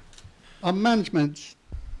amendments,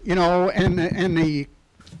 you know, and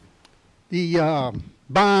the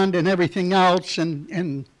bond and everything else,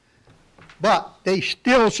 but they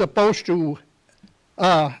still supposed to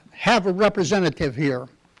have a representative here.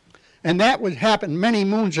 And that would happen many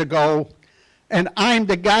moons ago, and I'm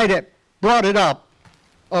the guy that brought it up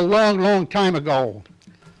a long, long time ago.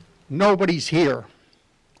 Nobody's here.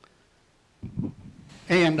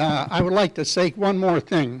 And I would like to say one more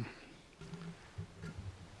thing.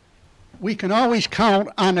 We can always count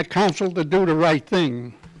on the council to do the right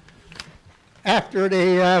thing after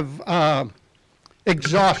they have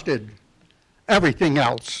exhausted everything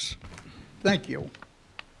else. Thank you.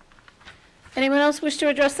 Anyone else wish to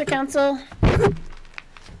address the council?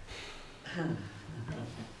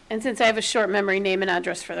 And since I have a short memory, name and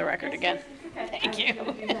address for the record again. Thank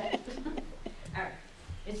you.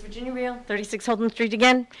 It's Virginia Reel, 36 Holden Street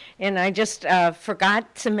again, and I just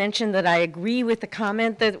forgot to mention that I agree with the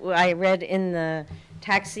comment that I read in the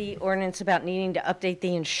taxi ordinance about needing to update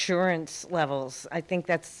the insurance levels. I think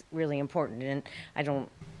that's really important, and I don't,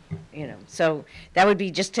 you know, so that would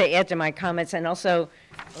be just to add to my comments, and also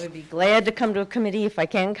I would be glad to come to a committee if I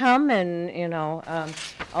can come, and, you know,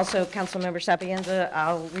 also Councilmember Sapienza,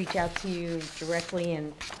 I'll reach out to you directly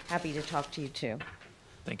and happy to talk to you too.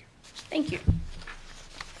 Thank you. Thank you.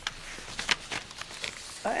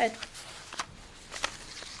 Go ahead.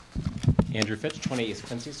 Andrew Fitch, 20 East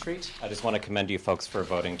Quincy Street. I just want to commend you folks for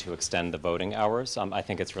voting to extend the voting hours. I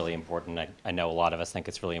think it's really important. I know a lot of us think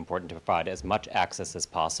it's really important to provide as much access as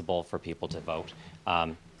possible for people to vote.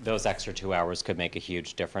 Those extra 2 hours could make a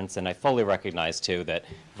huge difference, and I fully recognize, too, that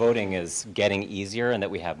voting is getting easier and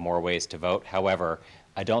that we have more ways to vote. However,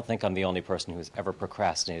 I don't think I'm the only person who's ever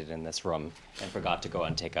procrastinated in this room and forgot to go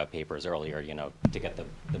and take out papers earlier, you know, to get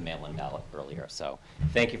the mail-in ballot earlier. So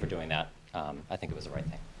thank you for doing that. I think it was the right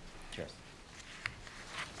thing. Cheers.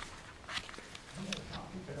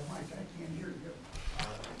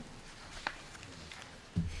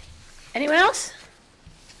 Anyone else?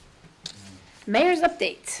 Mayor's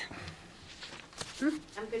updates.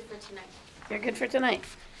 I'm good for tonight. You're good for tonight.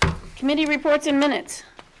 Committee reports and minutes.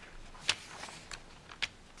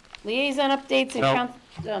 Liaison updates and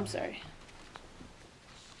No. I'm sorry.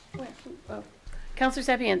 Councilor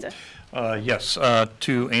Sapienza. Yes,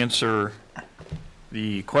 to answer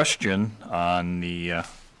the question on the,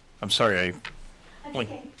 I'm sorry,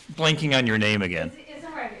 blanking on your name again. It's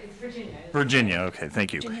all right, it's Virginia. Virginia, okay,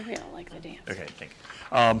 thank you. Virginia, we don't like the dance. Okay, thank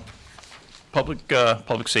you.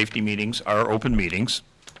 Public safety meetings are open meetings,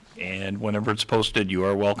 and whenever it's posted, you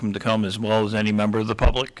are welcome to come as well as any member of the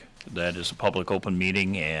public. That is a public open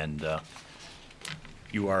meeting, and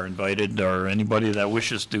you are invited, or anybody that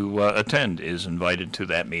wishes to attend is invited to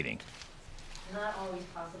that meeting. Not always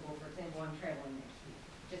possible, for example, I'm traveling next week,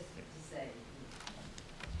 just to say.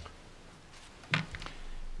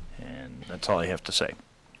 And that's all I have to say.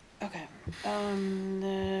 Okay.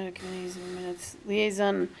 The committees and minutes,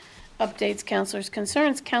 liaison updates, councilors'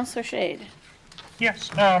 concerns. Councilor Shade.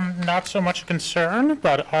 Yes, not so much a concern,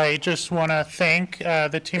 but I just want to thank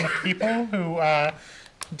the team of people who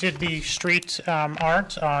did the street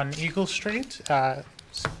art on Eagle Street.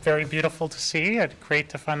 It's very beautiful to see. It's great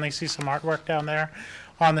to finally see some artwork down there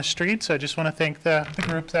on the street. So I just want to thank the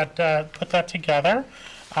group that put that together.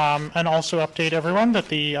 And also update everyone that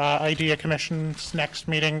the IDEA Commission's next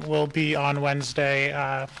meeting will be on Wednesday,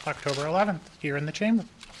 October 11th, here in the chamber.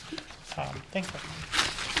 Thank you.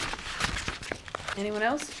 Anyone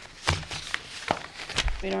else?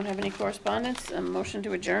 We don't have any correspondence. A motion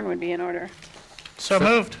to adjourn would be in order. So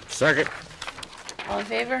moved. Second. All in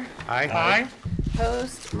favor? Aye.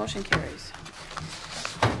 Opposed? Motion carries.